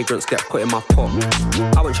 enough fragrance get put in my pot.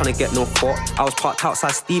 I wasn't trying to get no fought, I was parked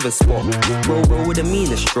outside Steven's spot. Roll with the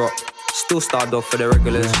meanest drop. Still starred off for the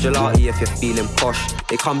regulars, gelati if you're feeling posh.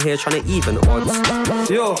 They come here trying to even odds.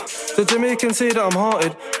 Yo, the Jamaicans say that I'm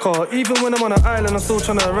hearted. Car, even when I'm on an island, I'm still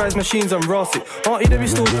trying to rise machines and ross it. Auntie Debbie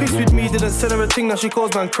still pissed with me, didn't sell her a thing that she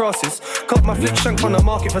calls man crosses. Cut my flick shank on the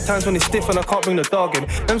market for times when it's stiff and I can't bring the dog in.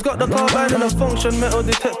 Them's got the carbine and a function, metal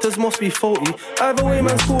detectors must be faulty. Either way,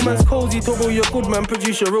 man's cool, man's cozy. Turbo, you're good, man,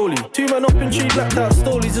 produce your rollie. 2 men up in tree, blacked out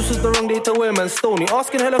stolies. This was the wrong day to wear, man, stony.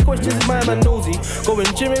 Asking hella questions is my man nosy. Going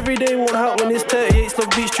gym every day won't help when it's 38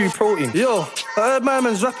 slug beach tree protein. Yo, I heard my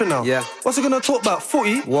man's rapping now. Yeah. What's he gonna talk about?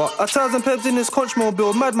 Footy? What? 1,000 pebs in this conchmo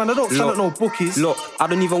bill. Madman, I don't sell at no bookies. Look, I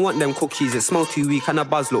don't even want them cookies. It smell too weak and a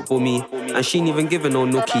buzz look bummy. And she ain't even giving no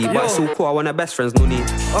nookie. But it's so cool, I want her best friend's nunny.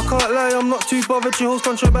 I can't lie, I'm not too bothered. She holds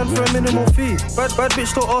contraband for a minimal fee. Bad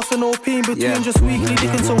bitch don't ask for no pee in between, just weekly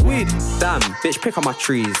dicking some weed. Damn, bitch, pick up my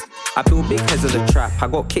trees. I build big heads in the trap. I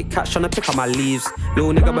got Kit Kats trying to pick up my leaves.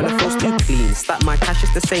 Little nigga, but the flow's too clean. Stack my cash,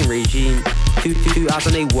 it's the same regime. 2 hours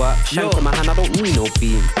and they work. Shank in my hand, I don't need no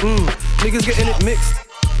beam. Niggas getting it mixed.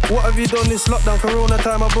 What have you done this lockdown? Corona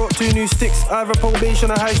time, I brought 2 new sticks. Either probation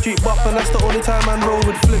or high street buff, and that's the only time I roll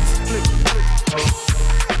with flicks.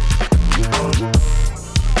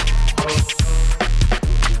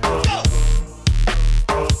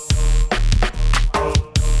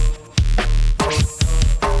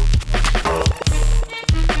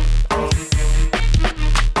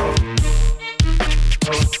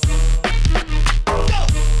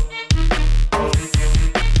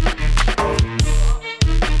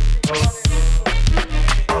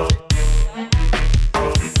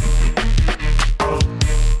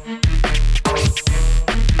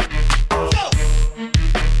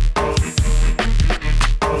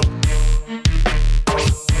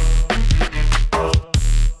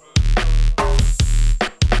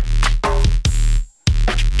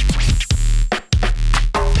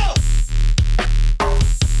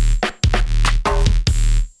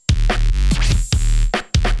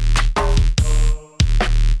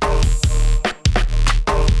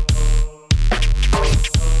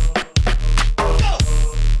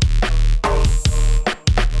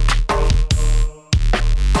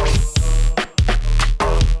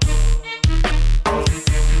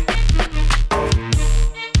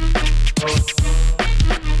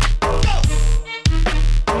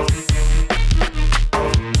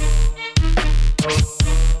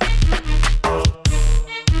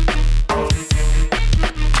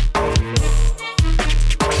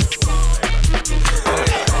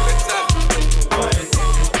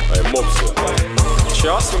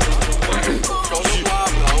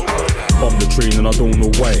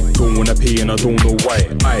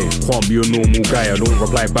 Be a normal guy, I don't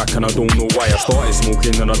reply back and I don't know why. I started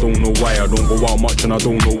smoking and I don't know why. I don't go out much and I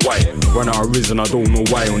don't know why. Run out of Riz and I don't know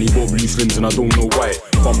why. Only bought blue slims and I don't know why.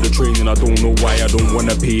 Bump the train and I don't know why. I don't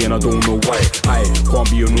wanna pay and I don't know why. I can't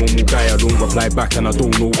be a normal guy, I don't reply back and I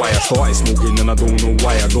don't know why. I started smoking and I don't know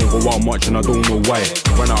why. I don't go out much and I don't know why.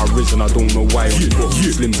 Run out of Riz and I don't know why. Only bought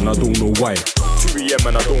blue slims and I don't know why. 2 AM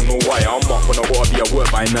and I don't know why. I'm up when I gotta be at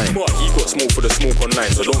work by 9. He got smoke for the smoke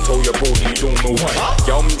online, so don't tell your bro that you don't know why.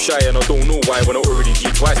 Yeah, I'm shy and I don't know why when I already G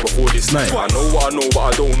twice before this night. I know what I know, but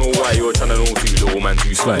I don't know why. You're trying to know too little man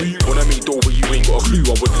too sly. Wanna meet dough, but you ain't got a clue.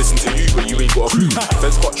 I would listen to you, but you ain't got a clue.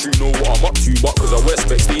 Feds got true, know what I'm up to, but cause I wear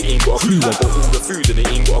specs, they ain't got a clue. I got all the food and they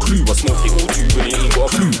ain't got a clue. I smoke it all too, but they ain't got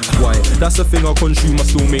a clue. Why? That's the thing I consume, I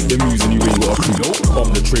still make the moves and you ain't got a clue. I'm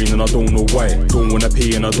the train and I don't know why. Don't wanna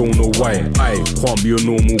pay and I don't know why. I can't be a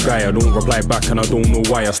normal guy, I don't reply back and I don't know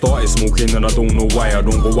why. I started smoking and I don't know why. I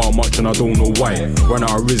don't go out much and I don't know why. Run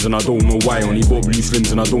out of Riz and I don't know why. Only bought blue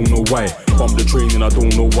slims and I don't know why. Bump the train and I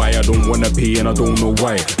don't know why. I don't wanna pay and I don't know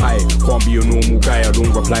why. I can't be a normal guy, I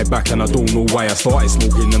don't reply back and I don't know why. I started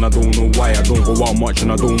smoking and I don't know why. I don't go out much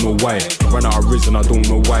and I don't know why. Run out of Riz and I don't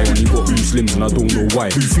know why. Only got blue slims and I don't know why.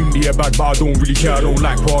 Who think they are bad but I don't really care. I don't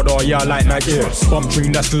like Prada, yeah I like Nike. Bump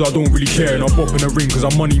train, that's cause I don't really care. And I'm bopping a ring cause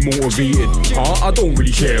I'm money motivated. I don't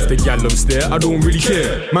really care if the gal them stare. I don't really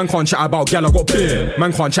care. Man can't chat about gal, I got beer.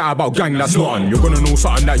 Man can't chat about gang, that's nothing. You're gonna know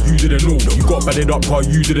something that you didn't know. You got bedded up cause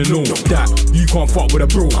you didn't know. That you can't fuck with a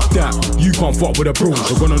bro. That you can't fuck with a bro.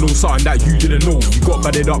 You're gonna know something that you didn't know. You got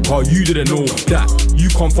bedded up cause you didn't know. That you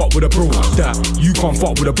can't fuck with a bro. That you can't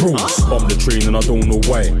fuck with a bro. I'm the train and I don't know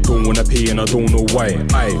why. Don't wanna pay and I don't know why.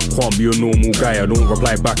 I can't be a normal guy. I don't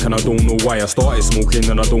reply back and I don't know why. I started smoking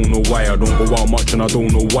and I don't know why. I don't go out much and I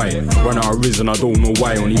don't know why. Run out of Riz and I don't know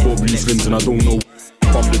why. Only bought blue slims and I don't know.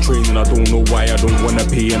 Bump the train and I don't know why. I don't wanna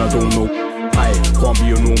pay and I don't know. I can't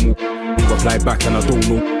be a normal. Reply back and I don't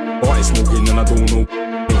know. Started smoking and I don't know.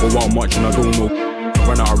 Don't go out much and I don't know.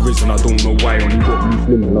 Run out of Riz and I don't know why. Only got blue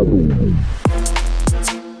slims and I don't know.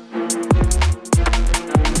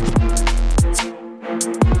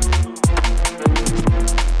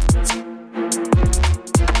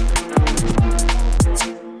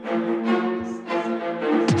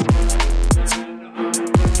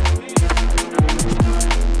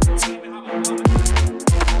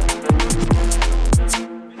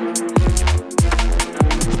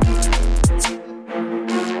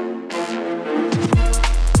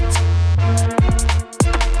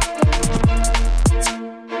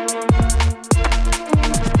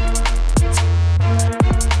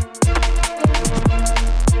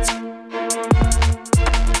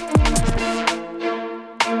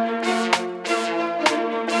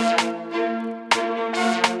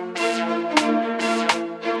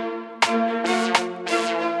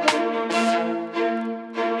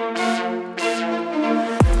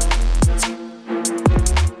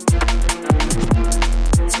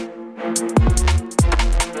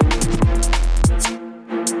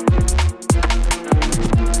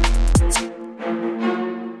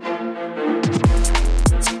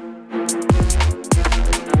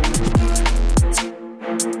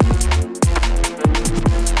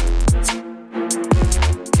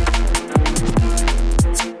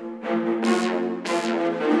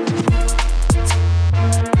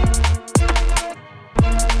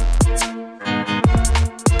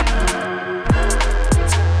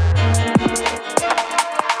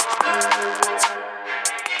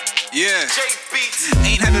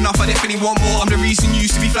 want more. I'm the reason you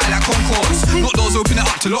used to be fly like Concords. Lock doors, open it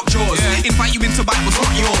up to lock jaws. Invite you into bite was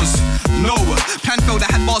not yours. No, plan failed,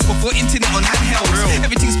 I had bars before internet on handhelds.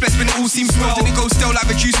 Everything's blessed when it all seems well. Then it goes stale like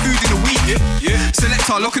reduced food in a week.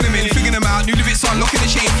 Selector, locking them in, flinging them out. New lyrics on, locking the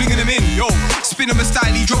chain, flinging them in. Yo, spin them a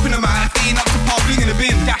stylie, dropping them out. Fading up to par, flinging the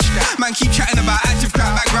bin. Man, keep chatting about active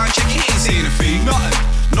crowd, background check, it ain't saying a thing. Nothing.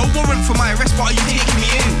 No warrant for my arrest, but are you taking me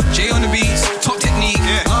in? Jay on the beats, top technique.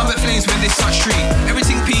 Nothing but flames when this touch street.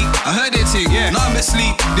 Everything peak, I heard it ting. Nothing but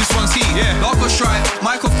sleep, this one's heat. Largo Stripe,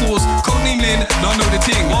 Mike of course, codename Lynn, don't know the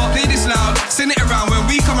ting. Play this loud, send it around when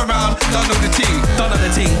we come around, don't know the ting. Don't know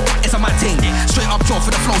the ting, it's a mad ting. Straight up jaw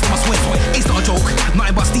for the flows that my swing. It's not a joke,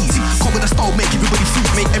 nothing but steez. Come with a style, make everybody freeze.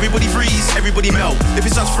 Make everybody freeze, everybody melt. If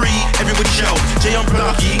it sounds free, everybody shell. Jay on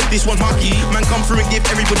Plucky, this one's Mucky. Man come through and give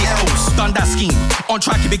everybody else. Done that scheme, on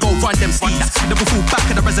track if it go run them steeds. Never fall back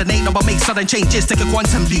and I resonate, never make sudden changes, take a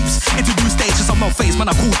quantum leaps. Introduce stages on my face,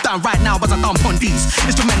 man I cool down right now as I dump on these.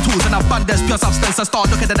 Instrumentals and abundance, pure substance. I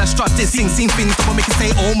start looking at the strut, this sing things that will make it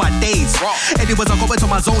stay all my days. Anyways I go into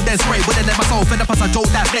my zone, then spray with it in my soul. Fed up as I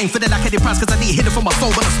joke that thing, feeling like Eddie Price cause I need hit it from my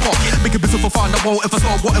soul on the spot. Make it business for fun, I won't ever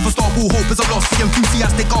stop, whatever stop, who hope is a loss. The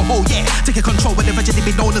enthusiastic go, oh yeah, taking control when eventually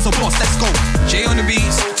be known as a boss, let's go. Jay on the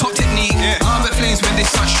beats, top technique, nothing but flames when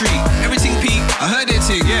this touch street. Everything peak, I heard it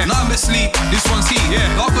ting, nothing but sleep, this one's heat.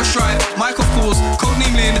 Largo Stripe, Mike of course,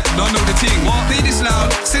 codename Lynn, don't know the ting. Play this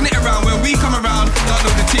loud, send it around when we come around, don't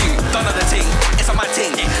know the ting. Don't know the ting, it's a mad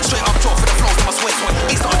ting. Straight up jaw for the flows in my swing.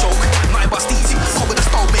 It's not a joke, nothing but steezy. Come with the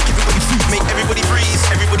style, make everybody freeze. Make everybody freeze,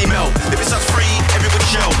 everybody melt. If it sounds free, everybody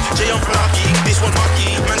shell. Jay on Plucky, this one's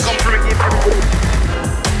Mucky. Man come through and give everybody.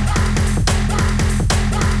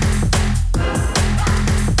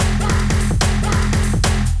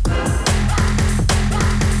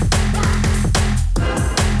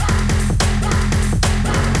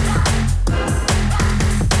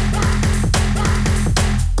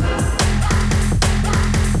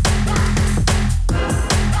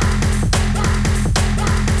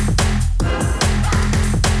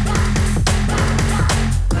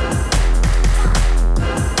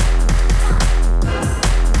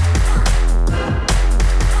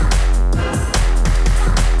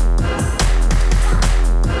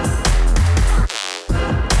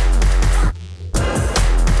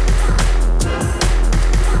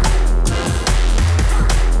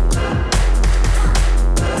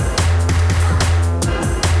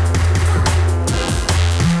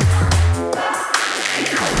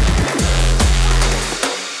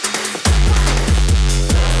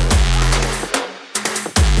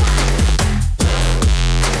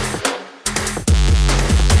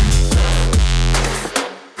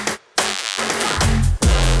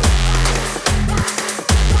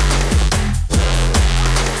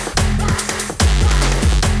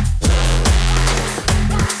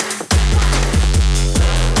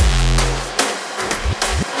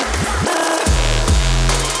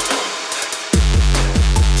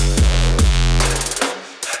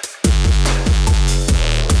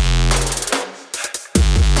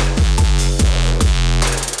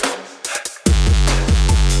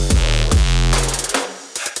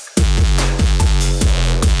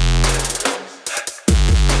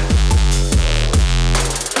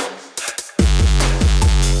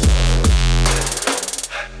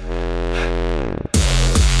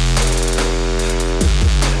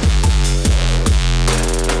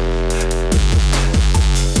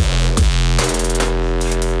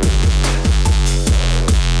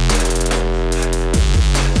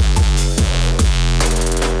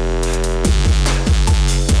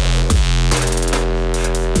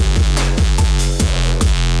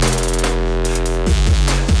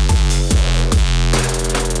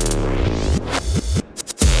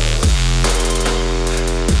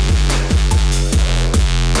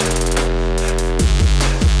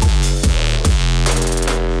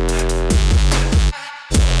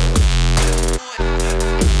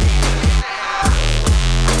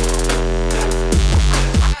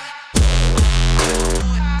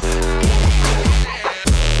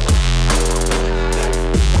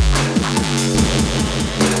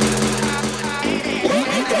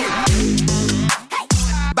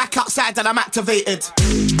 outside and I'm activated.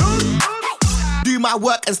 Do my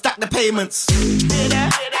work and stack the payments.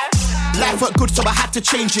 Life weren't good, so I had to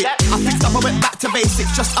change it. I fixed up, I went back to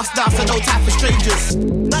basics. Just us now, so no time for strangers.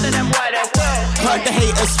 None of them were there well. Heard the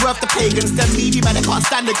haters, swerve the pagans. Them needy man, they can't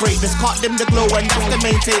stand the greatness. Can't dim the glow, and that's the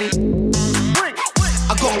main thing.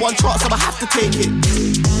 I got one chance, so I have to take it.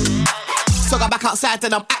 So I got back outside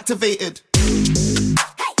and I'm activated.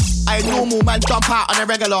 I ain't normal, man, jump out on a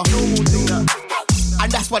regular.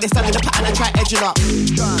 And that's why they started the pattern and try edging up.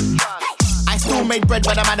 I still made bread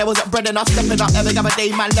when the man, there wasn't bread enough. Stepping up every other day,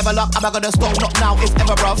 man, level up. Am I gonna stop? Not now, it's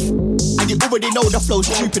ever rough. And you already know the flow's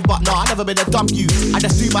stupid, but nah, I never been a dumb you. I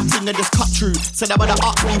just do my thing and just cut through. So they wanna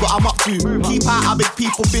ask me what I'm up to. Keep out of big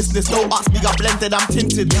people business, don't ask me, I'm blended, I'm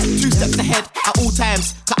tinted. 2 steps ahead at all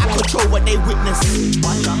times, cause I control what they witness.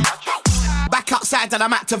 Back outside and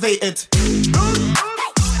I'm activated.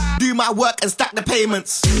 Do my work and stack the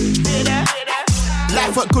payments.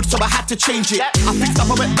 Life weren't good, so I had to change it. I fixed up,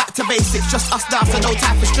 I went back to basics. Just us now, so no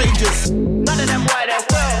time for strangers. None of them were there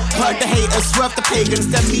well. Heard the haters, swerve the pagans.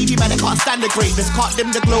 Them needy man, they can't stand the greatness. Can't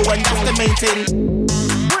dim the glow, and that's the main thing.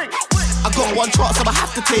 I got one chance, so I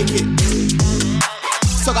have to take it.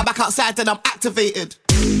 So I got back outside and I'm activated.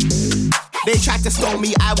 They tried to stop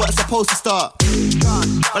me, I weren't supposed to start.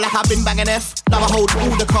 But like I've been banging F, now I hold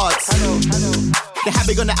all the cards. They had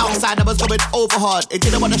me on the outside, I was going over hard. It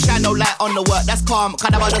didn't want to shine no light on the work, that's calm,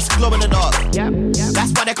 kind of just glow in the dark.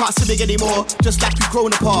 That's why they can't see me anymore, just like we've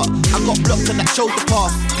grown apart. I got blocked and that showed the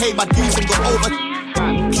path. Paid my dues and got over.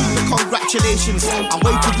 Keep the congratulations, I'm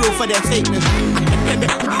way too real for their fakeness.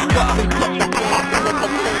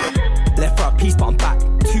 Left for a piece, but I'm back.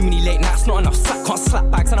 Too many late nights, not enough slack. Can't slap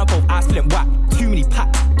bags and I'm both eyes feeling whack. Too many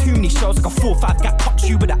packs, too many shells like a 4-5 gap. Touch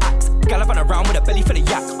you with the axe. Gallop around with a belly full of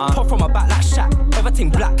yak. Pop from my back like Shaq. Everything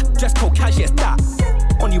black, dress code casual as that.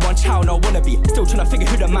 Only one child I wanna be. Still tryna figure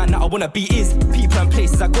who the man that I wanna be is. People and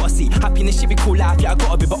places I gotta see. Happiness should be cool life, yeah I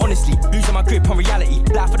gotta be. But honestly, losing my grip on reality.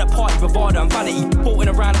 Life of the party, bravado and vanity. Bolting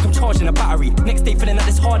around like I'm charging a battery. Next day feeling like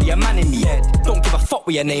there's hardly a man in me. Don't give a fuck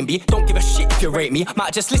what your name be. Don't give a shit if you rate me.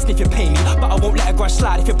 Might just listen if you pay me. But I won't let a grudge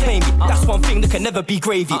slide if you play me. That's one thing that can never be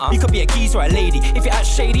gravy. You could be a geezer or a lady. If you're out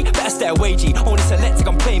shady, better stay away G. Only selected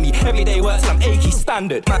can play me. Everyday work till I'm achy,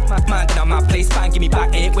 standard. Man, then I'm my place. Bang, give me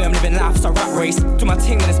back 8. Where I'm living life, so rat race. Do my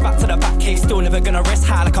thing, then it's back to the back cave. Still never gonna rest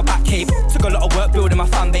high like a back cave. Took a lot of work building my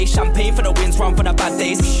fan base. Champagne for the wins, run for the bad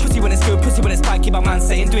days. Pussy when it's good, pussy when it's bad. Keep my man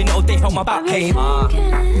saying, doing it all day, help my back pain. I've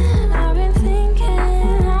been thinking,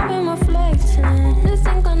 I've been reflecting. This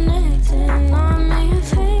ain't connecting on me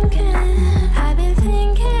thinking. I've been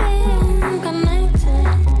thinking, connecting.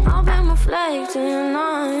 I've been reflecting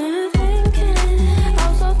on you thinking.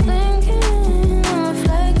 Also thinking, I'm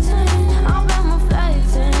reflecting. I've been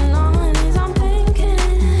reflecting on these. I'm thinking.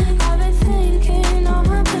 I've been thinking,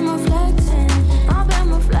 I've been reflecting. I've been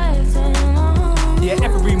reflecting on. Yeah,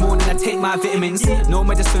 every morning I take my vitamins. No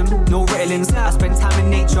medicine, no Ritalins. I spend time in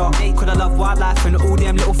nature, cause I love wildlife and all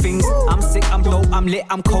them little things. I'm sick, I'm dope, I'm lit,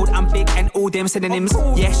 I'm cold, I'm big, and all them synonyms.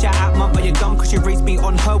 Yeah, shout out mum, but you're dumb, cause you raised me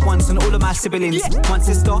on her once and all of my siblings. One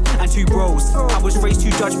sister and 2 bros. I was raised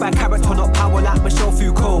to judge by character, not power like Michelle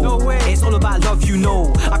Foucault. No way. It's all about love, you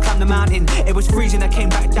know. I climbed the mountain, it was freezing, I came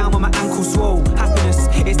back down when my ankle swole. Happiness,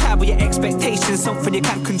 it's tied with your expectations, something you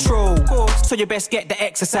can't control. So you best get the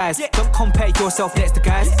exercise. Don't compare yourself next to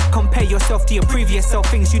guys. Compare yourself to your previous self,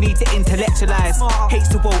 things you need to intellectualize. Hates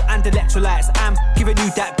the world and electrolytes. I'm giving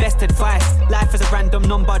you that best advice. Life is a random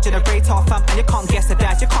number generator, fam, and you can't guess the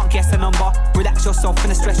dash, you can't guess the number. Relax yourself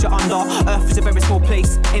and the stress you're under. Earth is a very small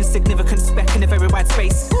place, insignificant speck in a very wide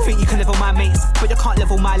space. Think you can level my mates, but you can't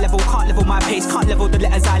level my level, can't level my pace, can't level the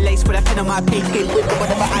letters I lace with a pen on my page,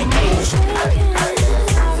 whatever I age.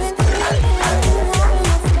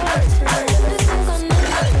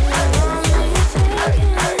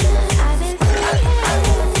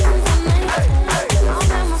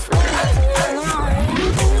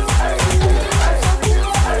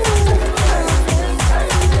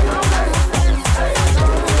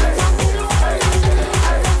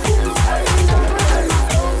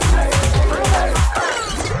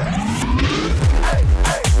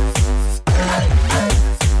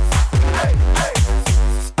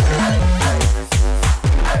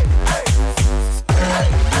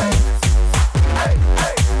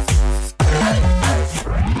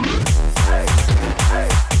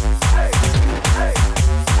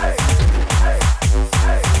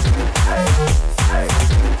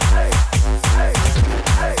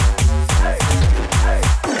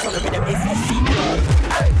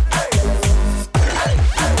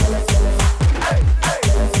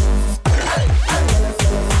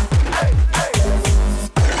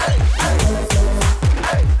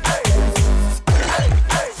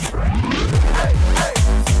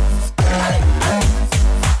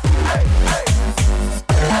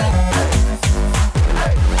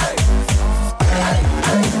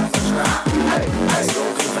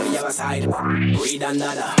 side. Read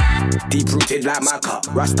another. Deep rooted like Maca.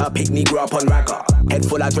 Rasta picnic grew up on Ragga. Head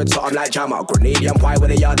full of dread, so I'm like Jammer. Grenadian pie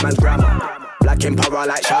with a yard man's grammar. Black Emperor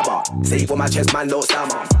like Shabba. Save for my chest, man, don't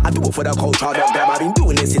stammer. I do it for the culture, don't grab. I've been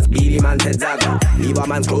doing this since Beanie Man said Zaga. Leave a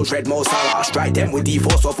man's clothes red, Mo Salah. Strike them with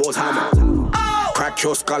D4 or force hammer. Crack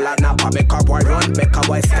your skull like Napa. Make a boy run, make a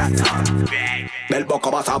boy scatter. Bell buck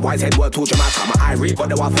about our boys head word to Jamaica. My eye read, but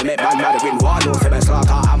the one for me, man, mad win war. Don't say me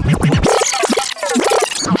slaughter.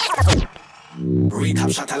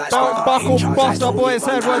 Don't buckle Buster Boy's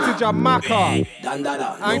head word to Jamaica.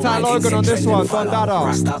 Anti-Logan on this one, Don Dada.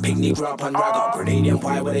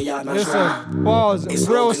 Listen, bars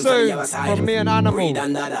real soon from me and Animal.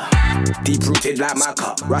 Deep rooted like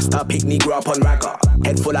Maca. Rasta picnic grew up on Ragga.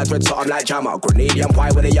 Head full of dread, so I'm like Jammer. Grenadian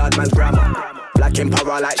pie with a yard man's grammar. Black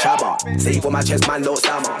Emperor like Shabba. Save for my chest, man, don't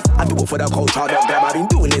stammer. I do it for the culture, don't grab. I've been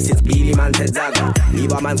doing this since Beanie Man said Zaga.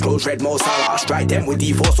 Leave a man's clothes red, Mo Salah. Strike them with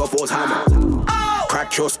D4 or force hammer.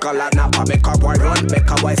 Crack your skull like Napa. Make a boy run, make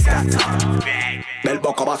a boy scatter. Bell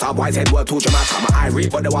buck about our boys head word to Jamaica. My eye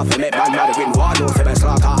read, but the one for me, man, mad win war. Don't say me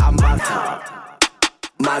slaughter, I'm batter.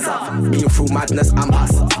 Mazza, been through madness and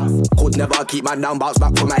pass. Could never keep my down, bounce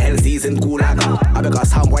back from my hell season Gulaga. I beg a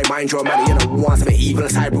soundboy, mind your money, you know, wants me evil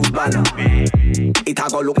side Bruce Banner. It a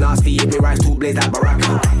go look nasty if me rise to blaze like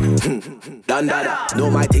Baraka. Done dada,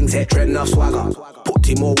 know my things hit trend of swagger. Put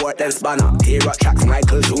him more work than spanner. Tear up tracks,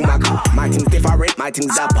 Michael Schumacher. My things different, my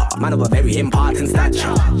things zapper. Man of a very important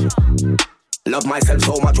stature. Love myself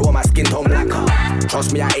so much, all my skin tone blacker.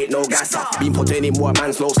 Trust me, I ain't no gasser. Been putting in more,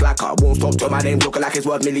 man, slow slacker. Won't stop till my name looking like it's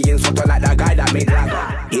worth millions. Something like that guy that made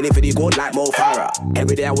Lager. In it for the gold like Mo Farah.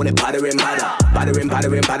 Every day I want it battering badder. Battering.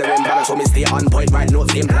 So me stay on point, right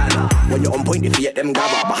notes, same planner. When you're on point, you fear them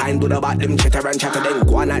gather. Behind do the back, them chatter and chatter. Then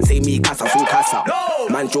go on and say me casa, full casa.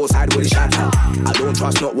 Man, Joe side will shatter. I don't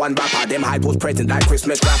trust not one rapper. Them hype was present like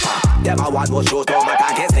Christmas rapper. Them I want was shows, no matter.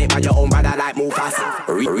 I can't stay by your own brother like Mufasa.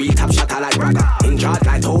 Real top shatter like Braga. In charge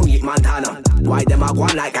like Tony Montana. Why them a go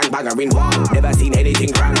on like gangbanger in war? Never seen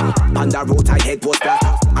anything grammar. On the road I head was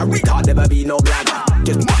splatter. I retard never be no blagger.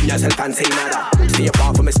 Just move yourself and say nada. Stay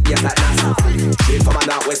far from a space like NASA. Straight from a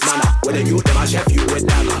northwest manner. When the youth them a chef you with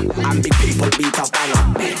dagger. And big people beat up banger.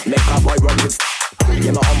 Make a boy run with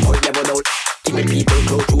yeah, my on point never know. Keep me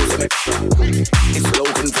people close to me. It's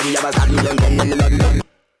Logan from Yabazaki.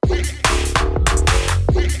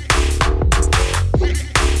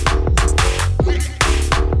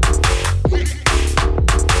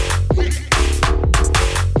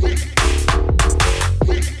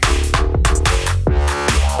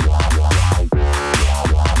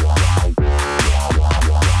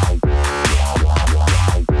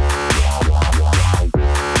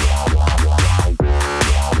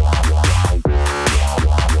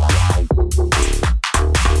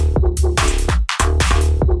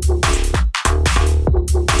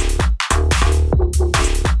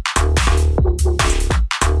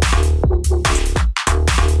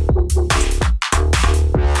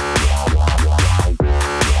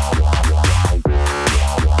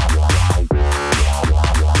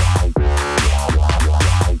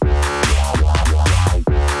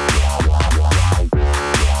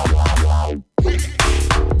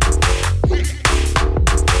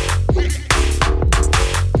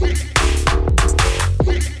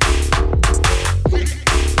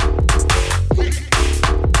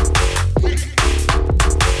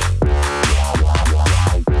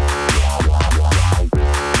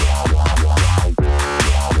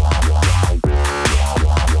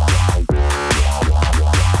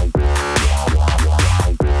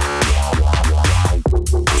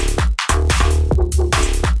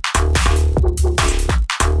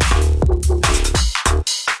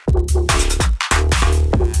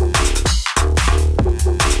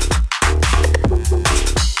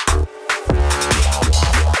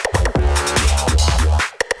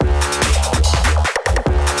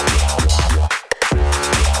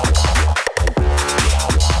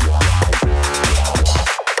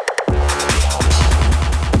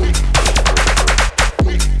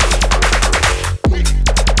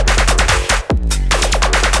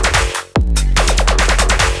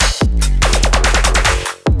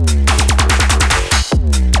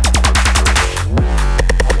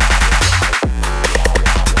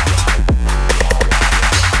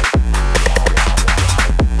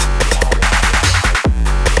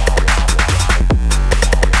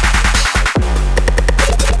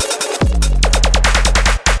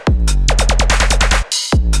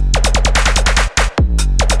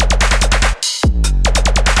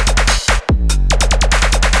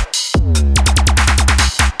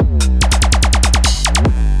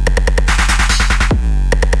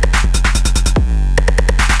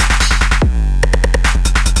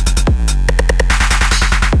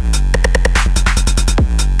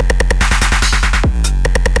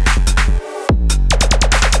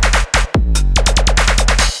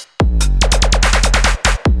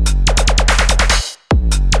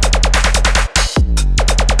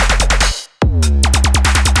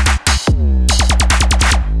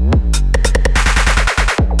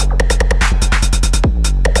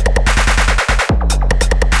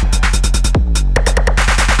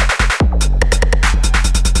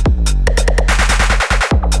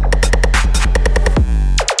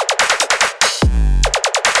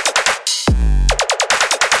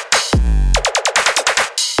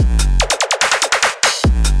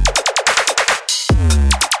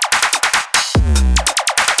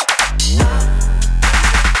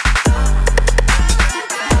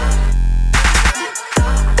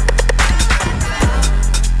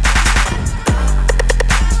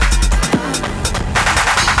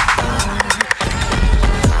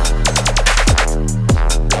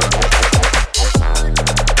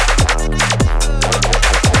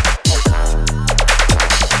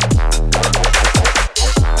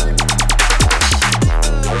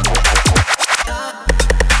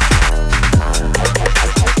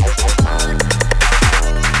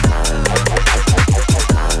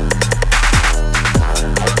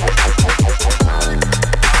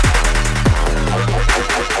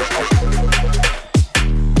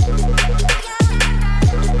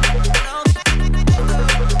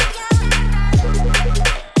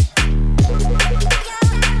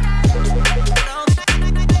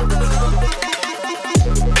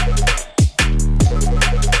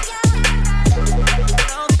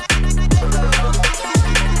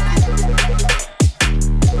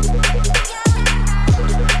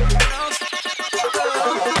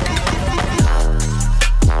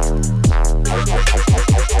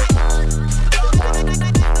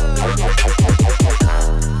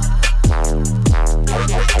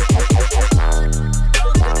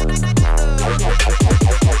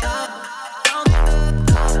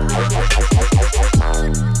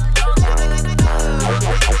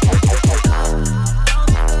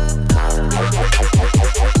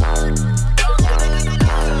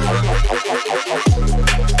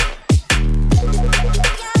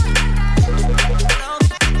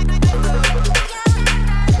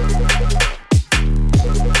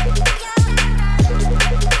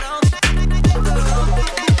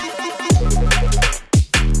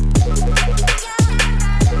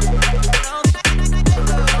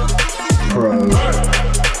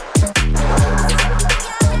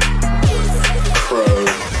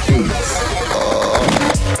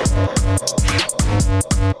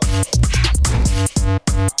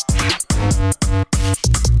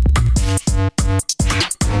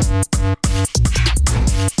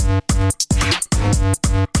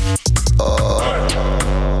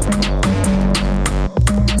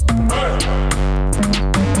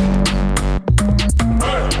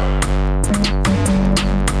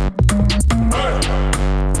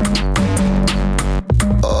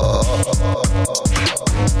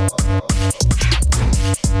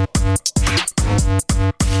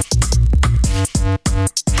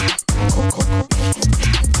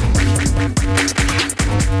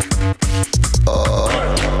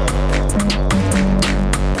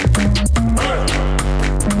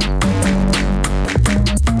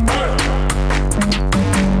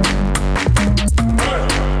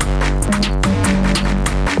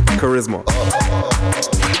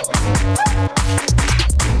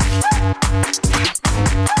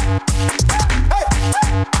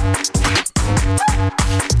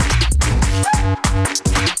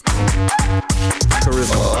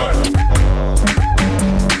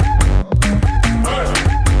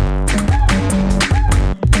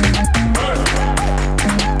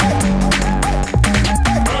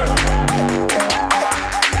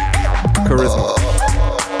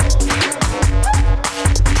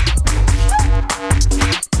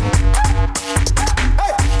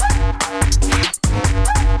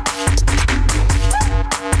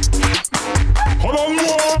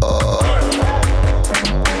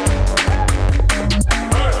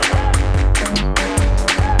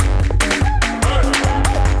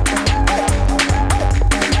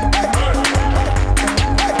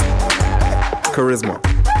 Charisma.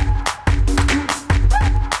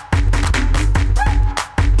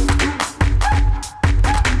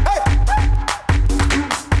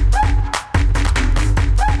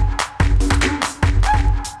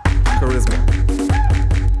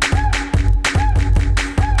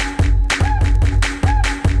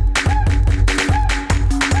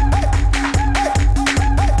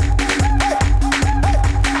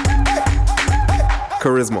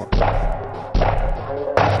 Charisma.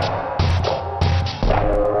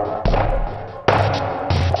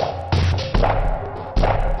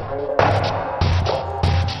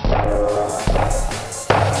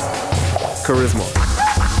 Charisma.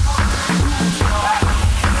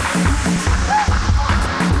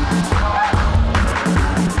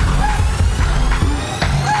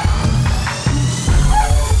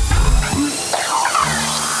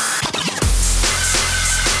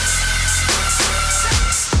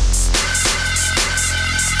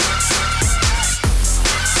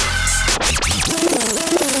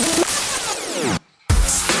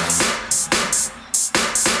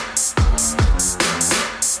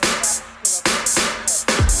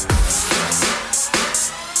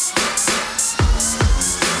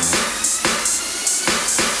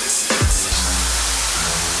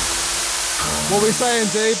 What we saying,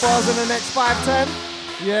 D? Bars in the next 5-10?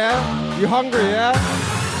 Yeah? You hungry, yeah?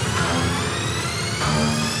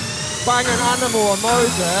 Bang an animal on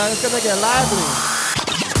Mose, yeah? It's gonna get lively.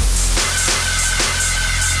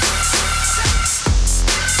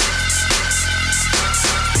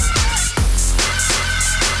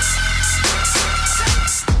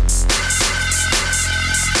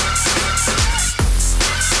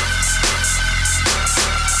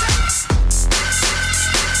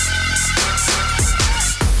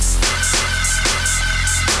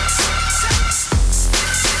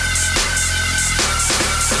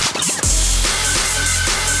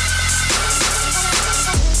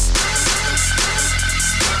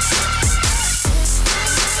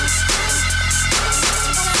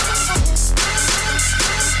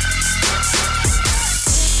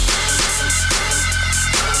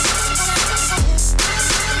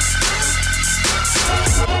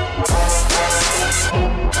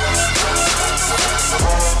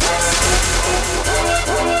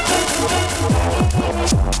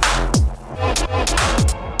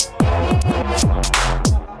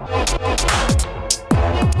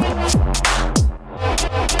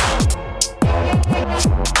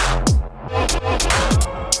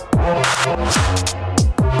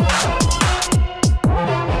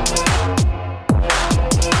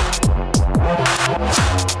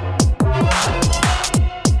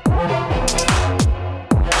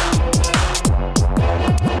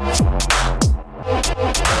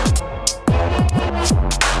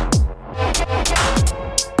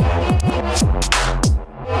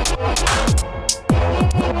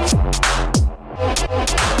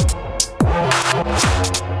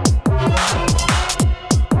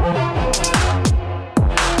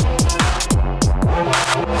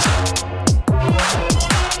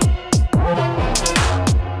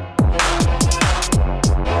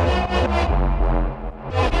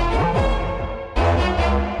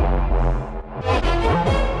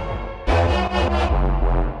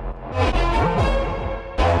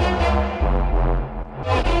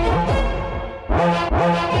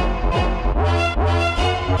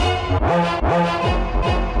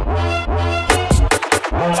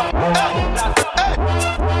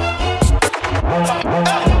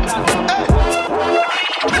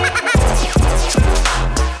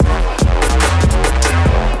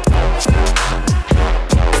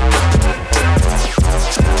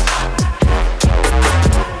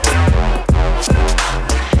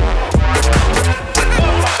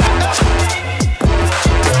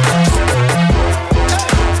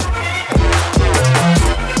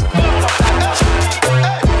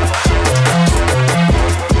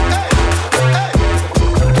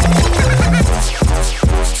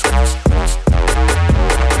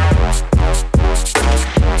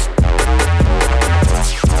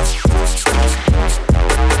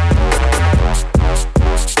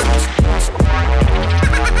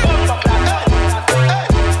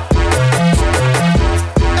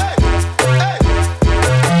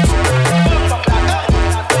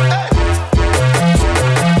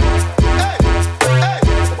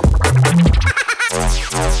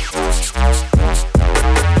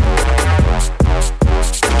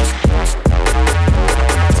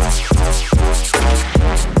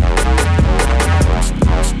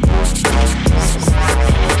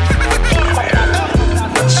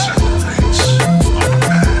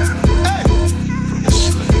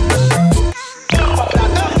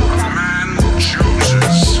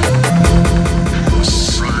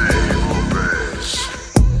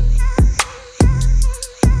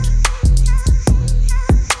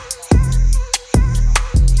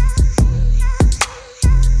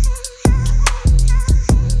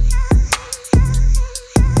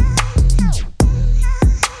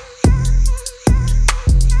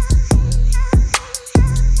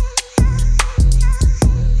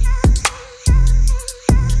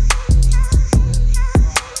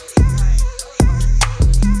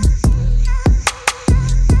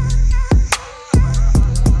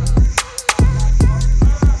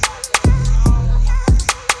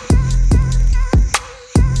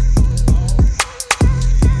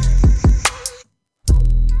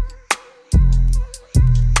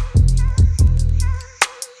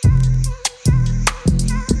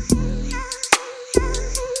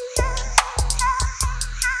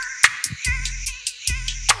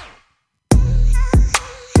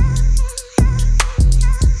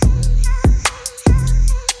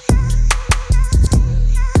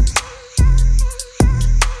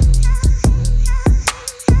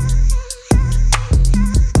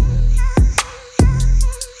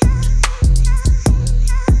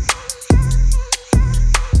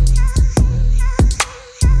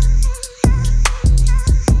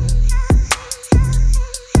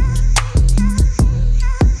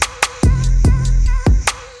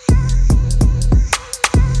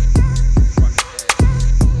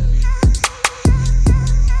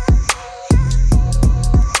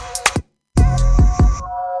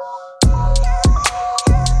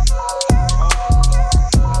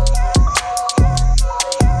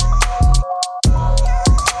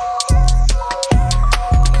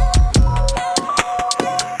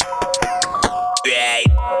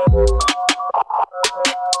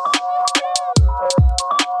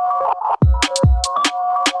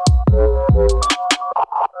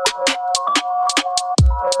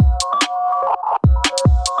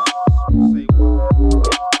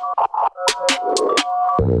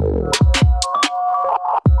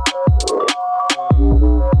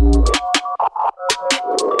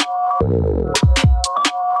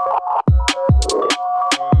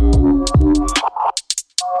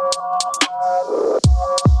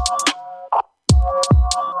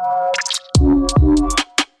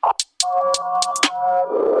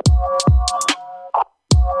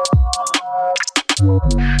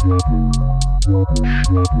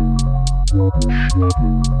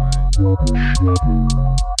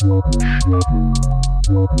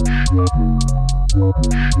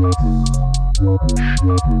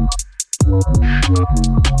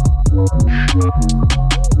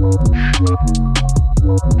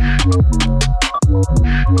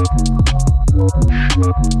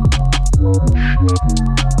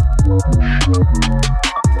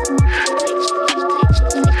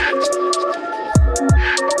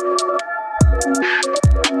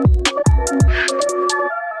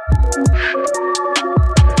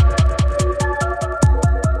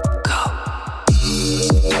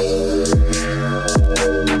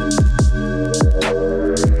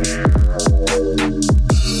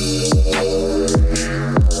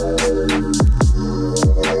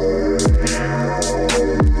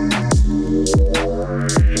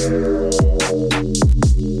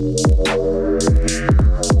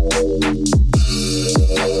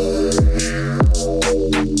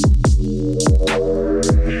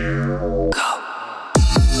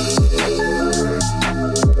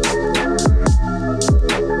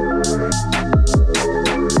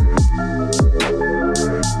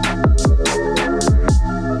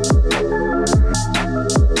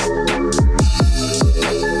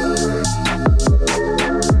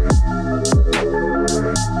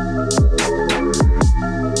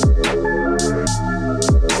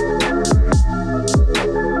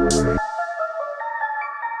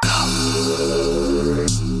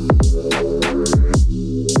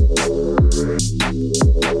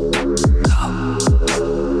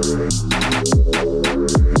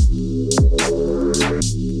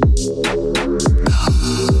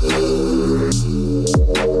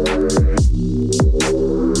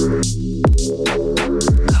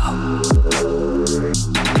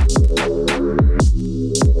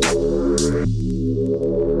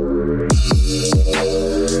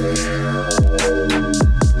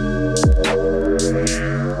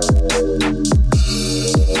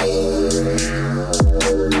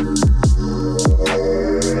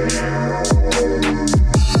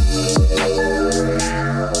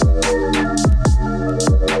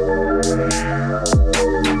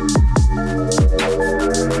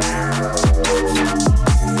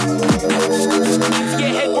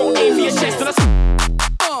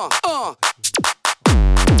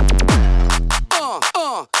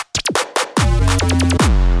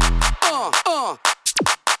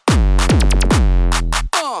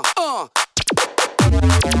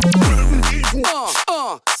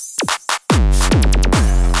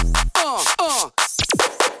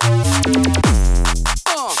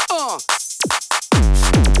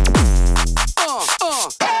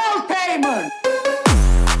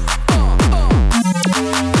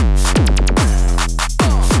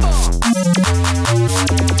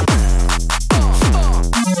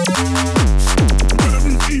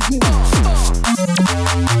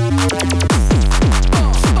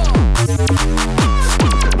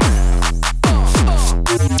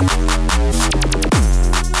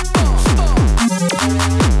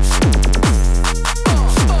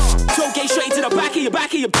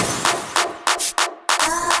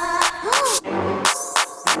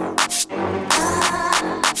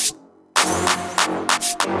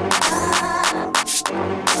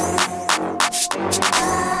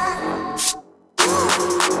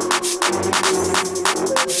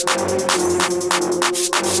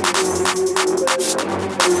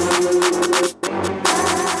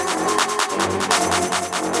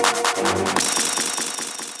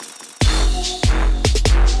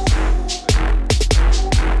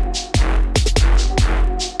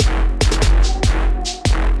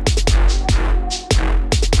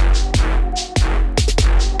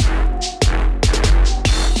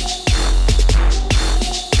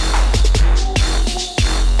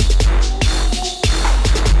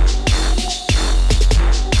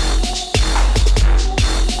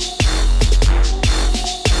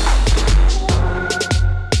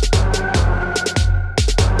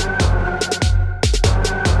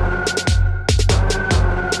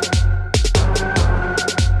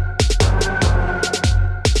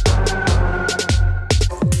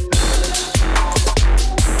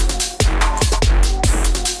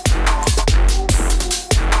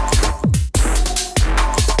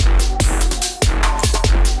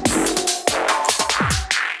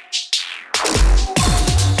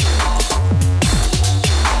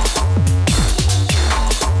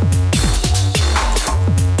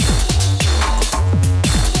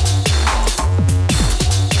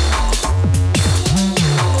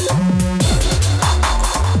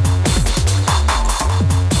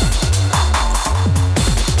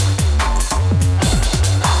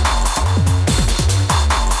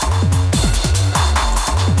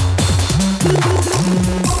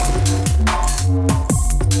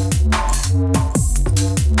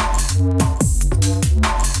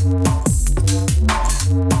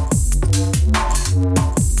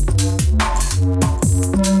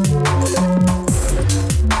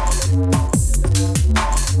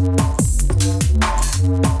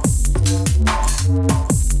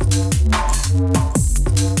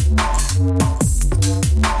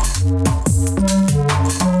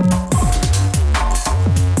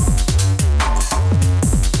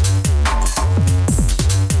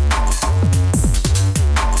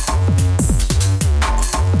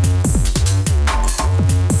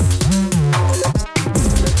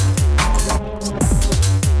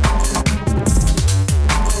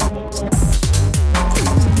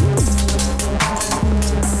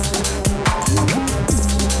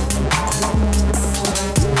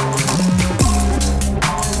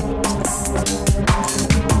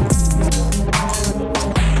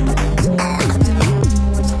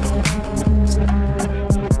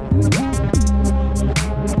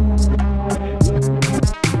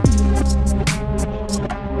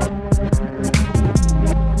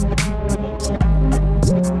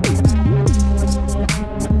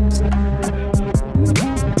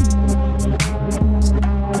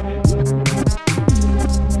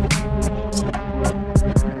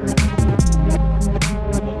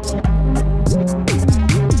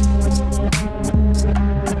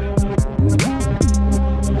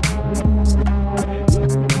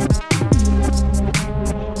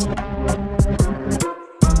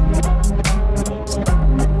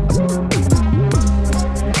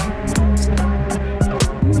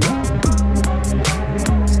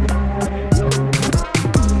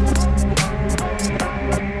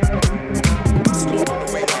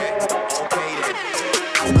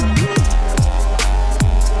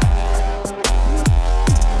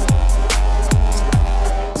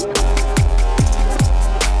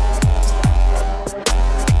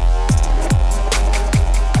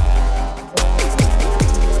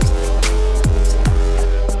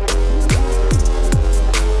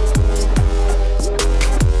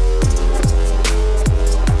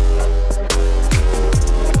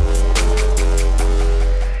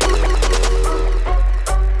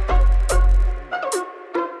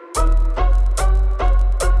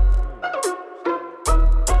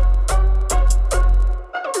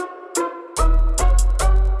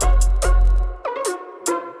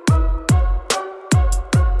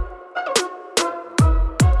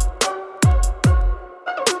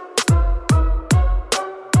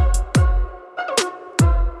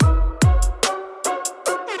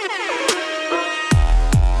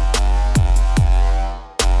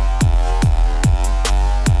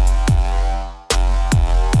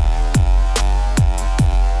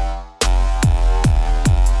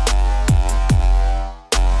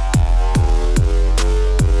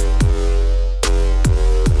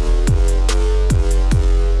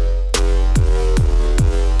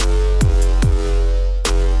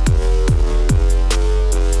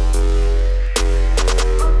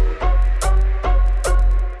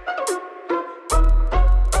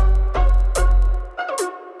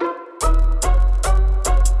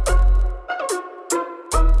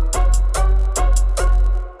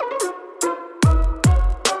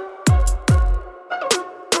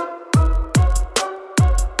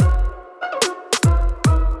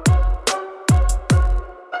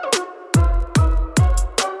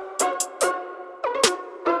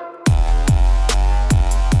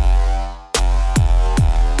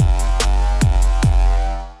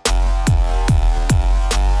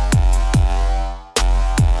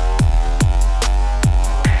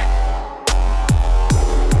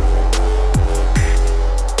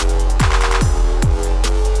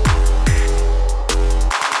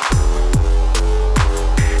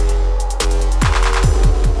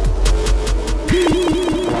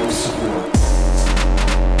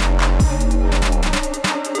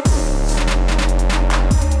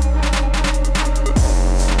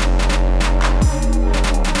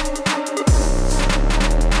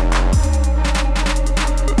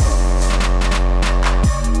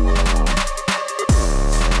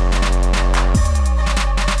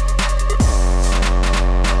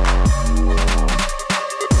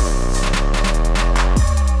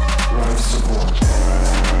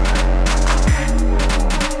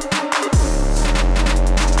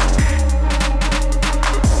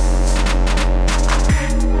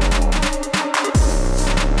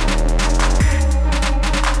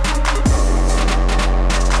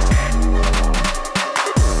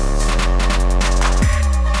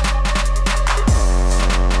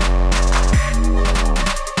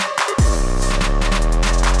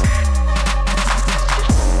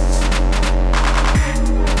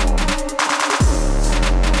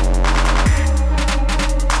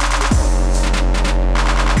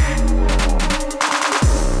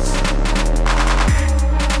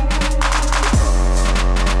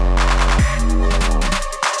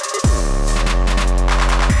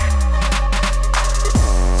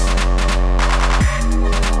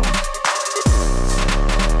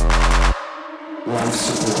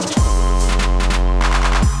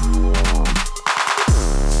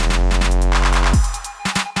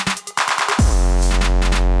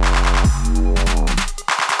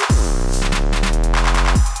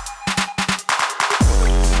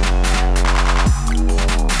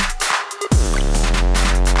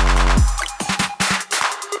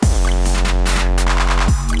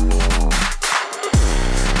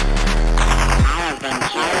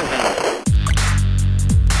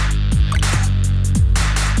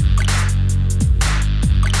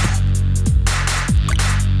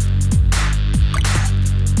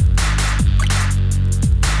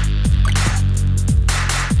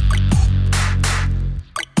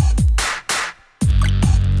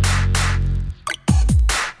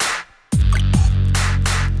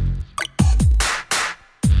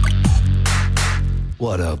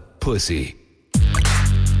 What a pussy.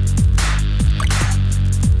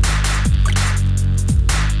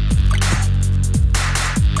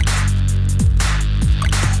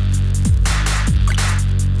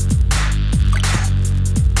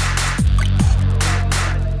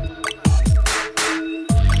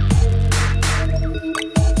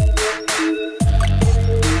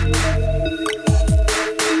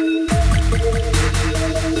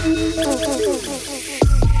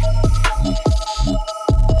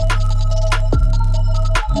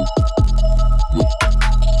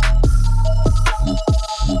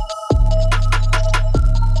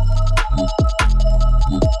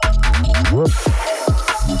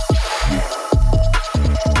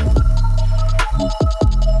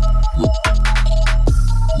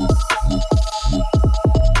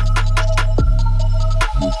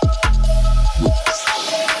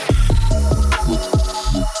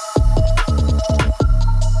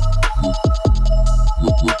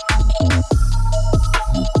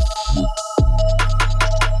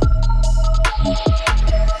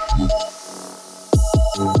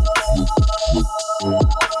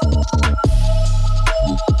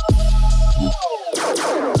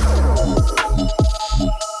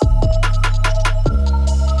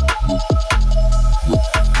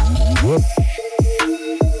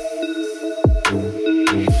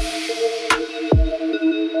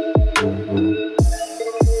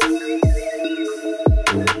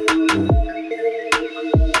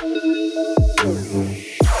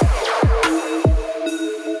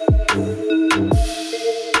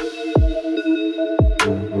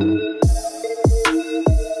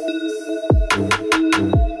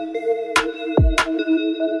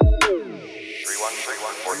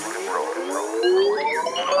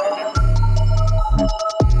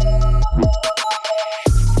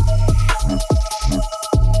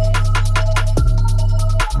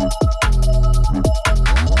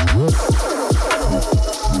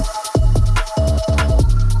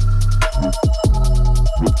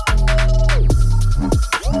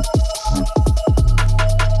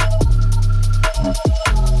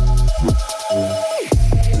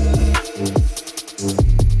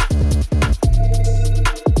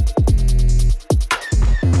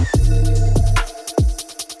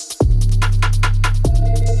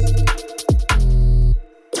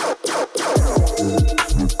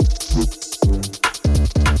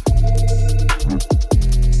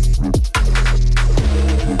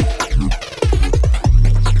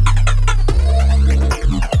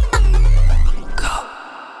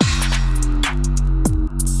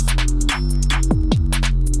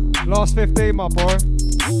 Last 15, my boy.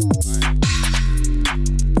 I'm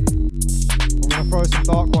gonna throw some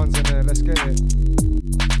dark ones in there. Let's get it.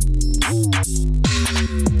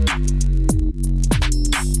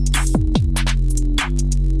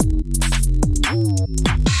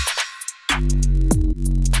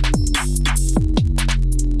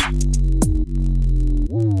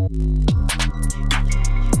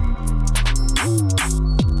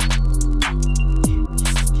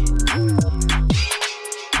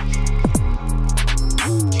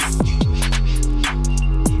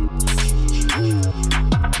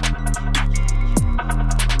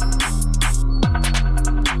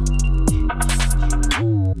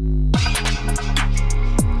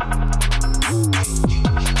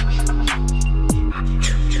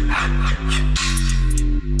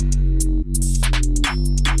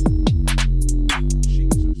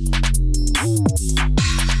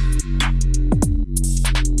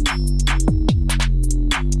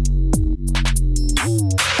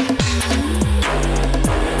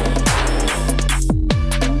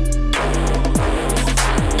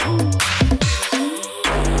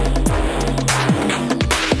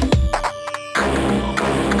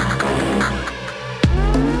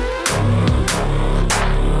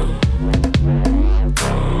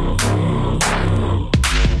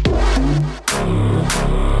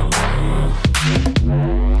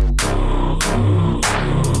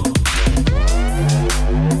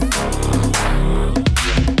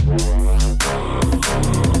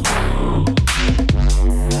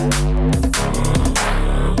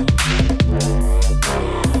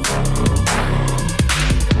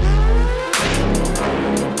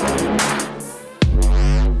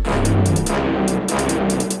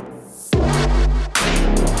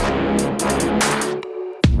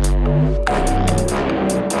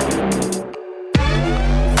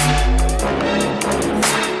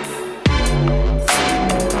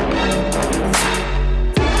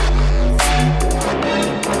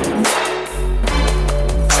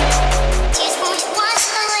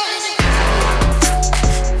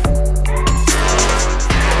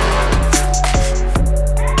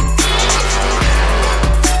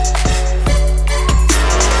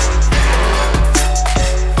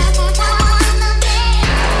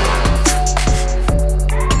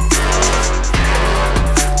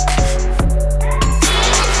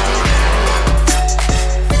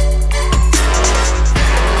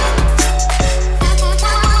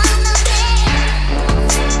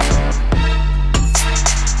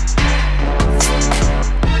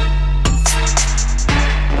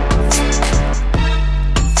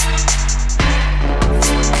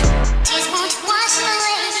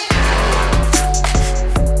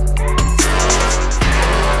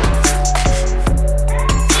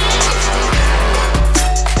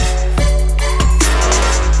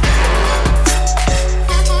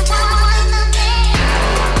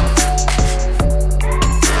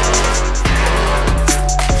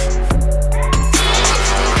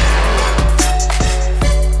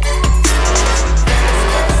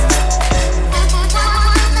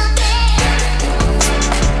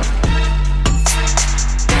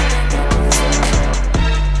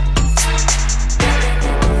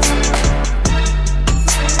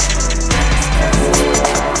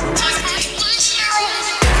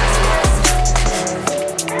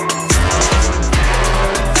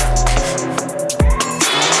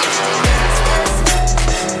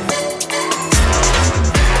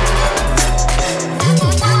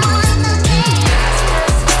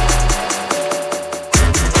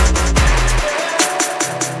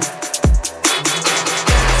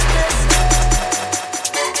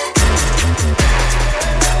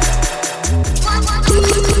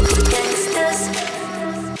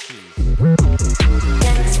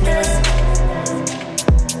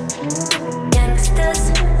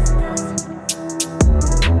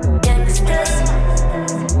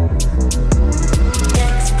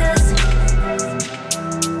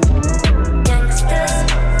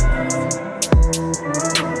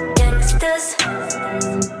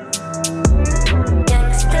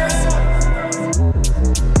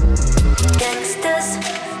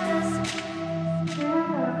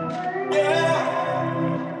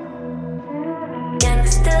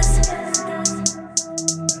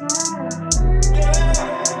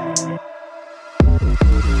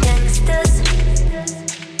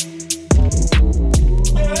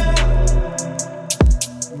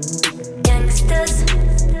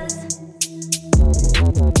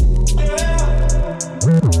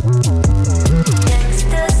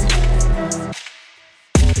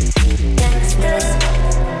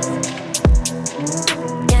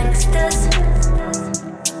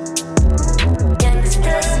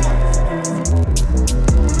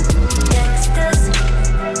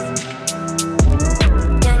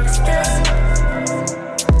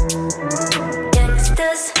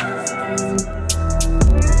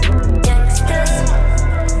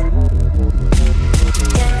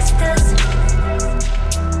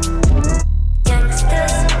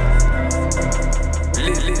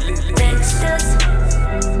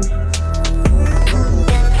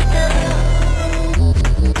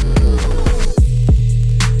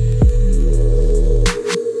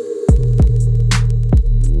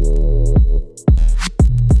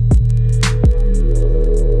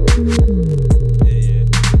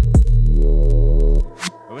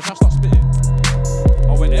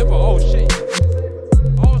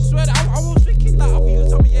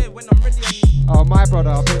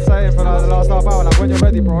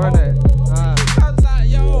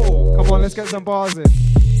 Some bars in.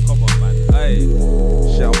 Come on, man. Aye.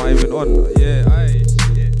 Shit, am I even on? Yeah, aye.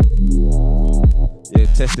 Shit. Yeah,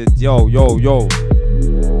 tested. Yo. Yeah.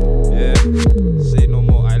 Say no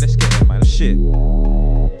more. Aye, let's get it, man. Shit.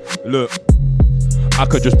 Look. I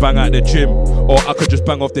could just bang out the gym, or I could just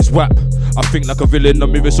bang off this whap. I think like a villain,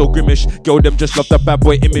 I'm moving so grimmish. Girl, them just love the bad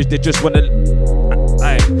boy image. They just wanna.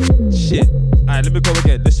 Aye. Shit. Aye, let me go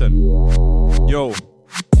again. Listen. Yo.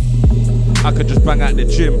 I could just bang out the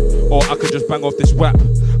gym, or I could just bang off this whap.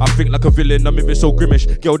 I think like a villain, I'm moving so grimmish.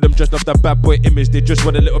 Girl, them just love that bad boy image. They just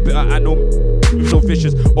want a little bit of animal. Move so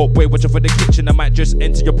vicious. Oh boy, watch out for the kitchen. I might just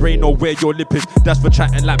enter your brain or where your lip is. That's for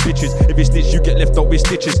chatting like bitches. If it's snitch, you get left out with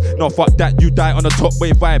stitches. No, fuck that, you die on a top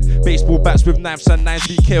wave vibe. Baseball bats with knives and nines,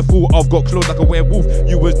 be careful. I've got claws like a werewolf.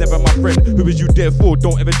 You was never my friend. Who was you there for?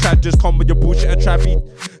 Don't ever try, just come with your bullshit and try be.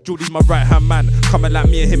 Jordy's my right hand man. Coming like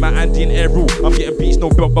me and him and Andy and Air Rule. I'm getting beats, no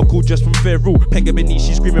belt buckle just from fair rule. Penga Bini,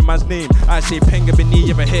 she screaming man's name. I say Penga Bini,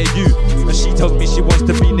 ever hear you? And she tells me she wants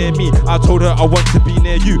to be near me. I told her I want to be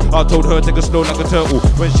near you. I told her take it slow like a turtle.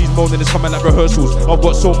 When she's moaning, it's coming like rehearsals. I've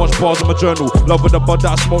got so much bars on my journal. Love with the bud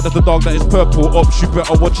that I smoke, that's the dog that is purple. Ops, you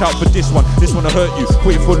better watch out for this one. This one will hurt you.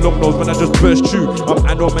 Wait for long nose when I just burst through. I'm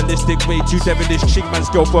anomalistic, way too devilish. Chick man's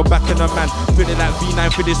girl for a back in a man. Feeling like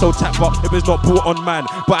V9 for this whole tap up. It was not brought on man,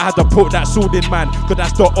 but I had to put that sword in man. Cause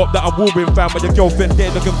that's the up that I'm warring fam. But your girlfriend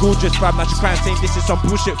there looking gorgeous fam. Like she crying saying this is some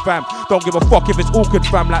bullshit fam. Don't give a fuck if it's awkward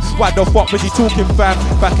fam. Like why the fuck was he talking fam?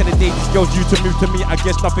 Back in the day these girls used to move to me. I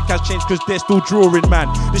guess nothing has changed cause they're still drawing man.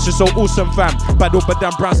 This is so awesome fam. Bad over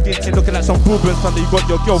damn brown skin tin looking like some Bourbons fam. You got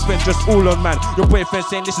your girlfriend just all on man. Your boyfriend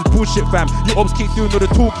saying this is bullshit fam. You ops keep doing all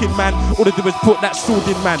the talking man. All they do is put that sword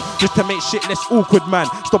in man. Just to make shit less awkward man.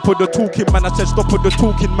 Stop with the talking man. I said stop with the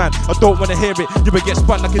talking man. I don't wanna hear it. You will get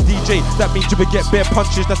spun like a DJ. That means you will get bare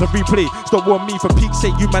punches. That's a replay. Stop warn me for peak's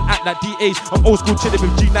sake. You man act like DAs. I'm old school chilling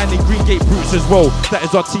with G9 and Greengate Brutes as well. That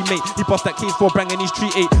is our teammate. He bust that case for banging his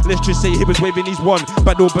tree 8. Let's just say he was waving his one.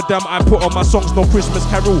 But over damn I put on my songs. No Christmas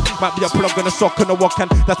carol. Might be a plug and a sock and a walk and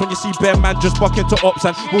that's when you see bare man just bucking to ops.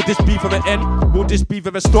 And will this be for the end? Will this be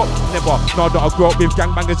for the stop? Never. Now that I grew up with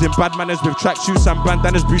gangbangers in bad manners with tracksuits and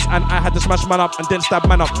bandanas, Bruce, and I had to smash man up and then stab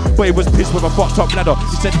man up. But he was pissed with a fucked up ladder.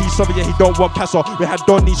 He said he's sorry, yeah, he don't want passer. We had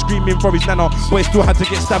Donny screaming for his nana. Boy still had to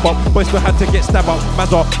get stabbed up. Boy still had to get stabbed up.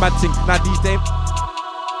 Man's up, mad thing. Now these days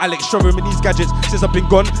Alex showing me these gadgets since I've been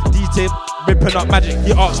gone. D-tape, ripping up magic. He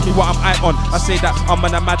asks me what I'm eye on. I say that I'm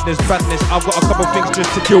on a madness, badness. I've got a couple things just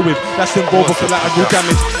to deal with. That's involved with collateral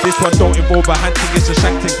damage. This one don't involve a hand thing, it's a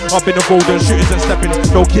shank thing. I've been involved in shootings and stabbings,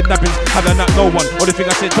 no kidnappings, having that no one. Only thing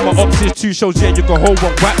I said to my ops is 2 shows, yeah, you can hold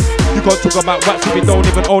one wax. You can't talk about wax if you don't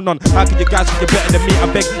even own none. How can you guys think you're better than me? I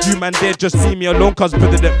beg you man there, just leave me alone. Cause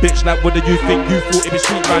brother that bitch, like what do you think? You thought it was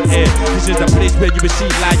sweet round here. This is the place where you will see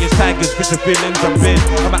lions, tigers, fish and villains and bears.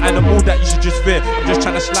 I'm an animal that you should just fear. I'm just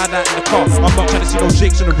trying to slide out in the car. I'm not trying to see no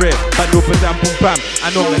jakes in the rear. Bad over damn boom bam. I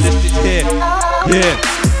know my list is here. Yeah.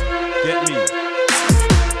 Get me.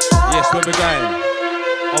 Yes, where we going?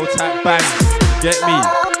 Old type bang. Get me.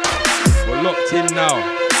 We're locked in now.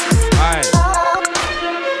 Aye.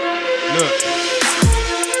 Look.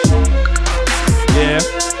 Yeah.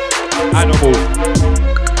 Animal.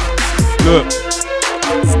 Look.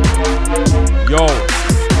 Yo.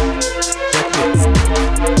 Check it.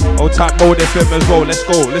 Old type mode FM as well. Let's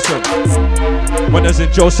go, listen. When I was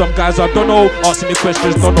in jail, some guys I don't know, asking me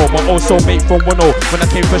questions, don't know. My old soulmate from 1-0. When I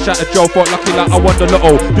came fresh out of jail, felt lucky like I won the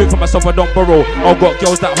lotto. Do it for myself, I don't borrow. I've got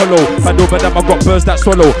girls that hollow, bad over them, I got birds that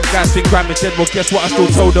swallow. Guys think Grammy dead, well guess what, I still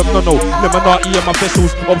told them, no. Illuminati in my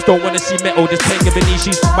vessels, Ops don't wanna see metal. This pain giving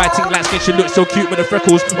she's my ting like skin, she looks so cute with the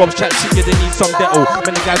freckles. Ops chat shit, yeah, they need some deto.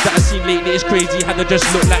 Many guys that I seen lately is crazy, had to just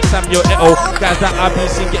look like Samuel Eto'o. Guys that I've been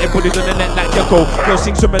seeing getting bullied on the net like Gecko. Girls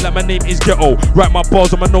sing swimming like my name is Ghetto. Write my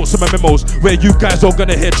bars on my notes and my memos. Where you guys all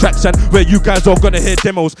gonna hear tracks and where you guys all gonna hear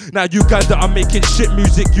demos. Now you guys that are making shit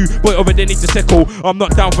music, you boy over there need to settle. I'm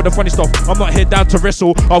not down for the funny stuff, I'm not here down to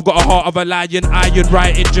wrestle. I've got a heart of a lion, iron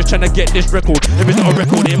writing, just trying to get this record. If it's not a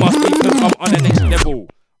record, it must be because I'm on the next level.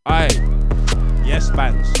 Aye, yes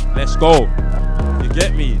bands, let's go. You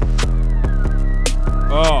get me?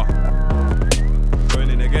 Oh, going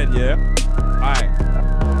in again, yeah? Aye,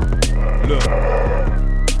 look.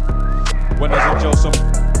 When I was in jail, some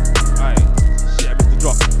aye, shit, I missed the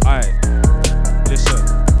drop. Aye, listen.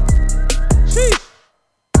 Sheesh.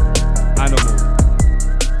 Animal.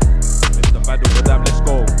 Mr. Bad over them, let's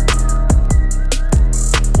go.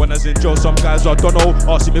 When I was in jail, some guys I don't know,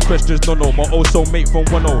 asking me questions, no. My old soulmate from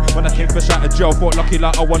 1-0. When I came fresh out of jail, felt lucky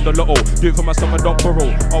like I won the lotto. Do it for myself, I don't borrow.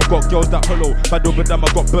 I've got girls that hollow, bad over them,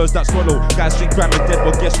 I got birds that swallow. Guys think Grammy dead,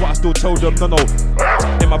 but guess what, I still told them, no.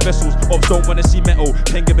 In my vessels, Ops don't wanna see metal.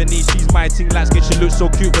 Penga beneath, she's my ting like skin, she looks so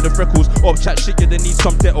cute with the freckles. Ops chat shit, yeah, they need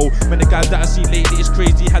some deto. Many guys that I see lately is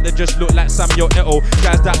crazy, had to just look like Samuel Eto'o.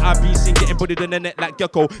 Guys that I've been seeing getting bullied on the net like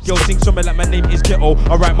Gecko. Girls sing something like my name is Ghetto.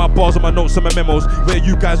 I write my bars on my notes and my memos. Where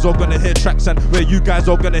you guys all gonna hear tracks and where you guys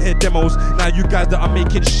all gonna hear demos. Now you guys that are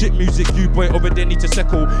making shit music, you boy over there need to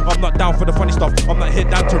settle. I'm not down for the funny stuff, I'm not here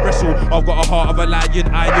down to wrestle. I've got a heart of a lion,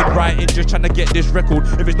 iron writing, just trying to get this record.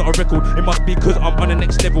 If it's not a record, it must be cause I'm on the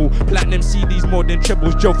next level. Platinum CDs more than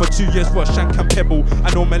trebles, jail for 2 years for a shank and pebble.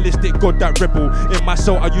 Animalistic, God that rebel. In my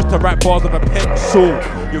soul I used to write bars with a pencil.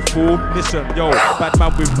 You fool, listen, yo, bad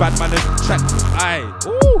man with bad manners, track, aye,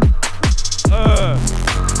 ooh,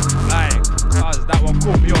 aye, that one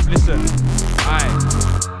caught me off, listen, aye,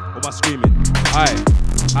 what am I screaming, aye,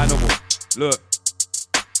 animal, look,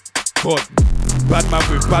 God, bad man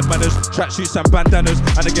with bad manners, tracksuits and bandanas.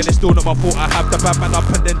 And again, it's still not my fault. I have the bad man up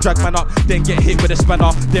and then drag man up, then get hit with a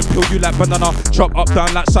spanner, then peel you like banana, chop up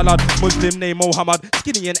down like salad. Muslim name Mohammed,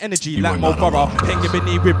 skinny and energy like Mo Farah. Penga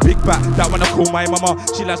Bini with big back, that one I call my mama.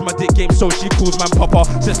 She likes my dick game, so she calls man papa.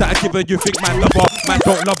 Since that I give her, you think man love her, man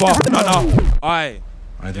don't love her, no. Aye.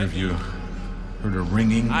 Either of you heard a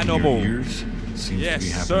ringing in your ears? It seems to be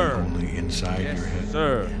happening only inside your head.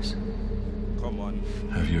 Sir. Yes. Come on.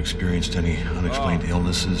 Have you experienced any unexplained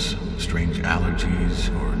illnesses, strange allergies,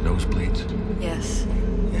 or nosebleeds? Yes.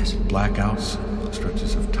 Blackouts,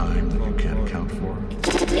 stretches of time that you can't account for?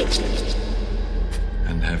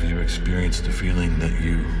 And have you experienced the feeling that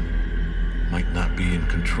you might not be in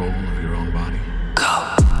control of your own body?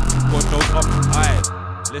 God knows up. Aye.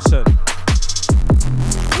 Listen.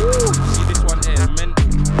 Woo. See this one here, mental.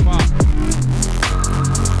 Fuck.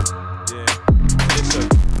 Yeah. Listen.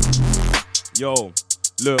 Yo.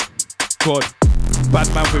 Look, God, bad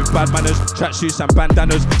man with bad manners, tracksuits and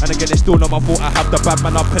bandanas. And again, it's still not my fault. I have the bad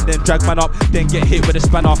man up and then drag man up, then get hit with a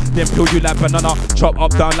spanner, then peel you like banana, chop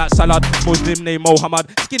up down like salad. Muslim name Mohammed,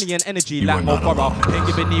 skinny and energy like Mo Farah.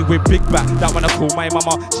 Penga Bini with big back, that one I call my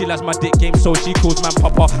mama. She likes my dick game, so she calls man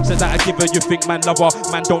papa. Says that I give her, you think man love her,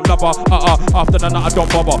 man don't love her. After the night I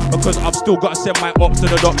don't bother, because I've still got to send my ops to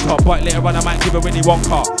the doctor. But later on I might give her any one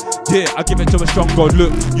car. Yeah, I give it to a strong God.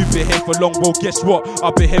 Look, you've been here for long, bro. Guess what?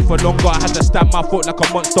 I've been here for longer. I had to stamp my foot like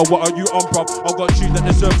a monster. What are you on, bruv? I got shoes that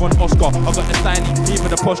deserve an Oscar. I got the styling, even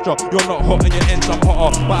the posture. You're not hot and your ends, I'm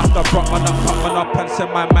hotter. But I have to rock man up, cut man up, and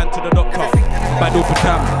send my man to the doctor. Bad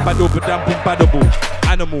over damn, boom, badable.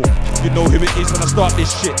 Animal, you know who it is when I start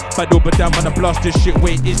this shit. Bad over damn when I blast this shit.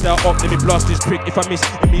 Wait, is that up? Let me blast this prick. If I miss,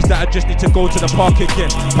 it means that I just need to go to the park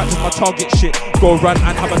again. Practice my target shit. Go run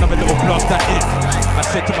and have another little blast at it. I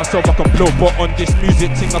said to myself I can blow, but on this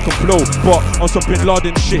music thing I can blow. But on some Bin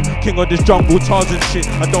Laden shit, king of this jungle, Tarzan shit.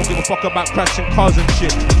 I don't give a fuck about crashing cars and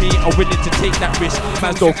shit. Me, I'm willing to take that risk.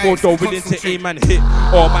 Man's though 4-door, willing to aim and hit.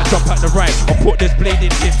 Or I might jump at the right, or put this blade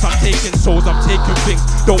in hips. I'm taking souls, I'm taking things.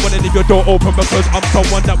 Don't wanna leave your door open because I'm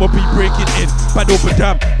someone that will be breaking in. Bad over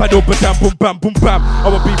damn, boom bam, boom bam. I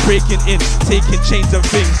will be breaking in, taking chains and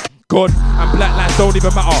things. God, and black lives don't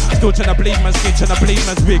even matter. Still trying to bleed man's skin, trying to bleed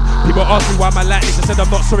man's wig. People ask me why man like this. I said I'm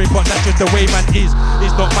not sorry, but that's just the way man is.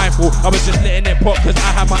 It's not my fault. I was just letting it pop cause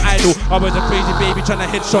I had my idol. I was a crazy baby trying to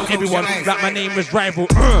headshot everyone like my name was rival.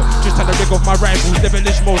 Just trying to rig off my rivals.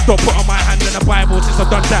 Devilish mode, stop putting my hand in the Bible. Since I've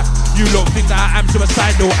done that, you lot think that I am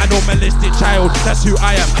suicidal, anomalistic child, that's who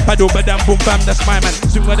I am. Bado badam boom bam, that's my man.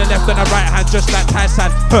 Swing with the left and the right hand, just like Tyson.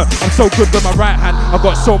 I'm so good with my right hand, I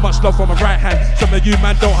got so much love for my right hand. Some of you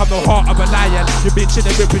man don't have the heart of a lion. You been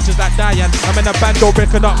chilling with bitches like Diane. I'm in a band, don't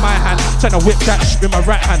breaking up my hand. Tryna whip that shit with my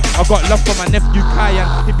right hand. I got love for my nephew Kyan.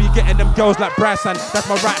 He be getting them girls like Bryson. That's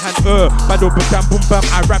my right hand. Bado badam boom bam,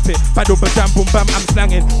 I rap it. Bado badam boom bam, I'm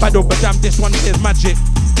slanging. Bado badam, this one is magic.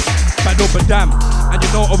 Bado badam, and you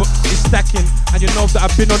know it's stacking. And you know that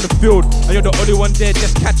I've been on the field, and you're the only one there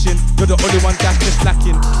just catching. You're the only one that's just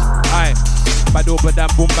lacking. Aye, bado badam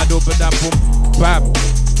boom, bado badam boom, bam.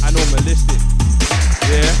 Anomalistic.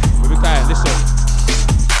 Yeah, we guy, listen.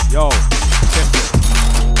 Yo, check it.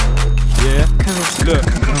 Yeah, look.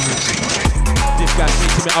 This guy said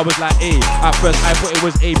to me, I was like A. At first I thought it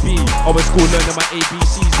was AB. I was school learning my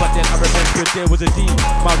ABCs, but then I remembered there was a D.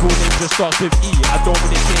 My real name just starts with E. I don't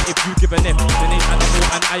really care if you give an F. The name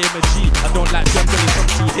Animal and I am a G. I don't like them getting from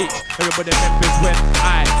TH. Everybody remembers when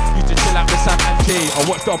I used to chill out with Sam and Jay. I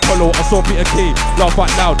watched the Apollo, I saw Peter K. Laugh out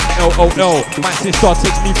loud, LOL. My sister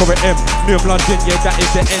takes me for an M. New London, yeah, that is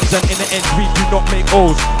the ends. And in the end, we do not make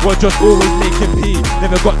O's. We're just always making P.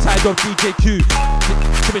 Never got tired of DJQ.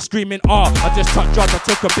 To be screaming R, I just touched drugs, I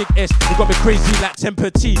took a big S. You got me crazy like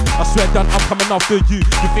Temper T. I swear done, I'm coming after you.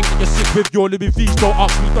 You think that you're sick with your Louis V's? Don't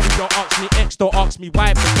ask me W, don't ask me X, don't ask me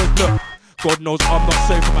why. Because look, God knows I'm not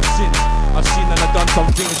sorry for my sins. I've seen and I've done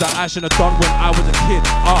some things that I should have done when I was a kid.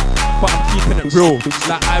 But I'm keeping it real,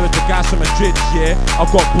 like I was the guy from Madrid, yeah.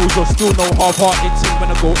 I've got balls, or still no half-hearted team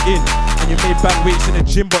when I go in. And you may bang weights in the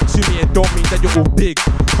gym, but to me it don't mean that you're all big.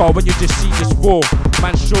 Cause when you just see this raw,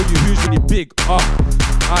 man show you who's really big.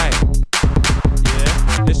 Aye.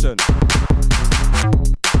 Yeah, listen.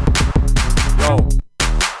 Yo.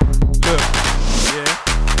 Look. Yeah.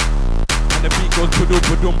 And the beat goes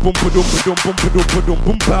ba-dum, boom, ba-dum, ba-dum, boom, ba-dum, ba-dum,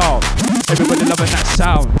 boom, pow. Everybody loving that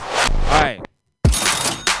sound. Aye.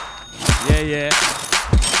 Yeah.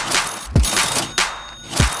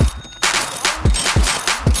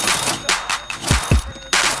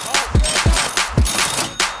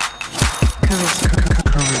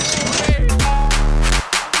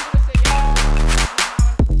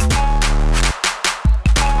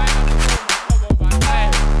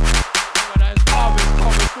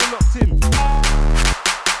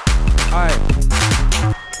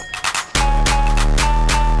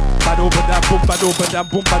 Badam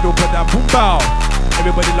boom, badam badam boom bow.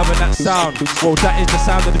 Everybody loving that sound. Well, that is the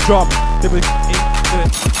sound of the drum.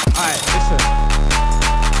 Alright, listen.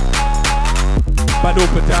 Bado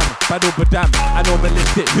badam.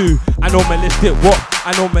 Anomalistic who? Anomalistic what?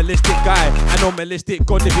 Anomalistic guy. Anomalistic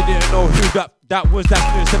God. If you didn't know who that was, that's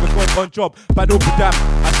new 7 God on job. Bado badam.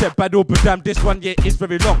 I said bado badam. This one is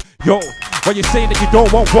very long. Yo. When you're saying that you don't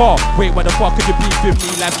want war, wait, what the fuck could you beef with me?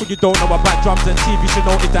 Like when you don't know about drums and TV, you should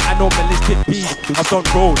know it's the anomalistic beast. I've done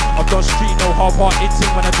road, I've done street, no half-hearted thing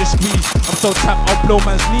when I just squeeze. I'm so tapped, I'll blow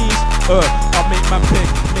man's knees. I'll make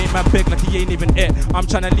man beg like he ain't even it. I'm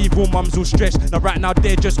trying to leave all mums all stressed. Now right now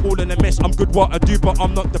they're just all in a mess. I'm good what I do, but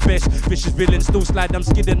I'm not the best. Vicious villain, still slide, I'm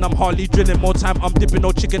skidding, I'm hardly drilling. More time I'm dipping,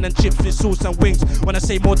 no chicken and chips with sauce and wings. When I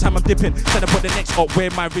say more time I'm dipping, trying to put the next up where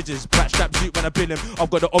my ridges. Black strap suit when I bill him, I've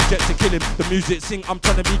got the object to kill him. The music sing, I'm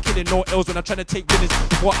trying to be killing no L's when I'm trying to take winners.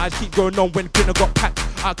 What I keep going on when Grinner got packed,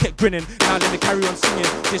 I kept grinning. Now let me carry on singing.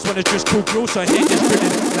 This one is just called Grill, so I hate this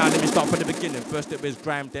grinning. Now let me start from the beginning. First it was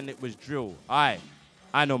grime, then it was drill. Aye,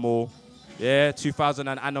 Animal. Yeah, 2000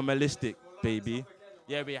 and Anomalistic, baby.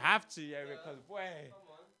 Yeah, we have to, yeah, because boy.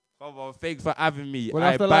 Come on, thanks for having me. We'll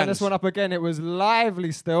have to line this one up again. It was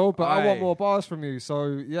lively still, but I want more bars from you.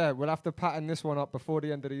 So, yeah, we'll have to pattern this one up before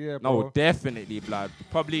the end of the year, bro. No, definitely, blood.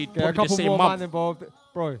 Probably a couple the same more month. man involved.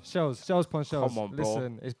 Bro, shells pon shells. Come on, bro.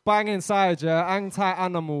 Listen, it's bang inside, yeah. Hang tight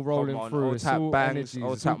Animal rolling through. It's all bangs, energies.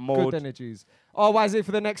 All-tap mode. Good energies. Oh, why is it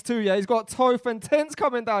for the next 2, yeah? He's got Toph and Tints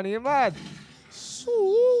coming down here, man.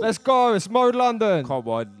 Let's go. It's Mode London. Come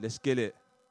on, let's get it.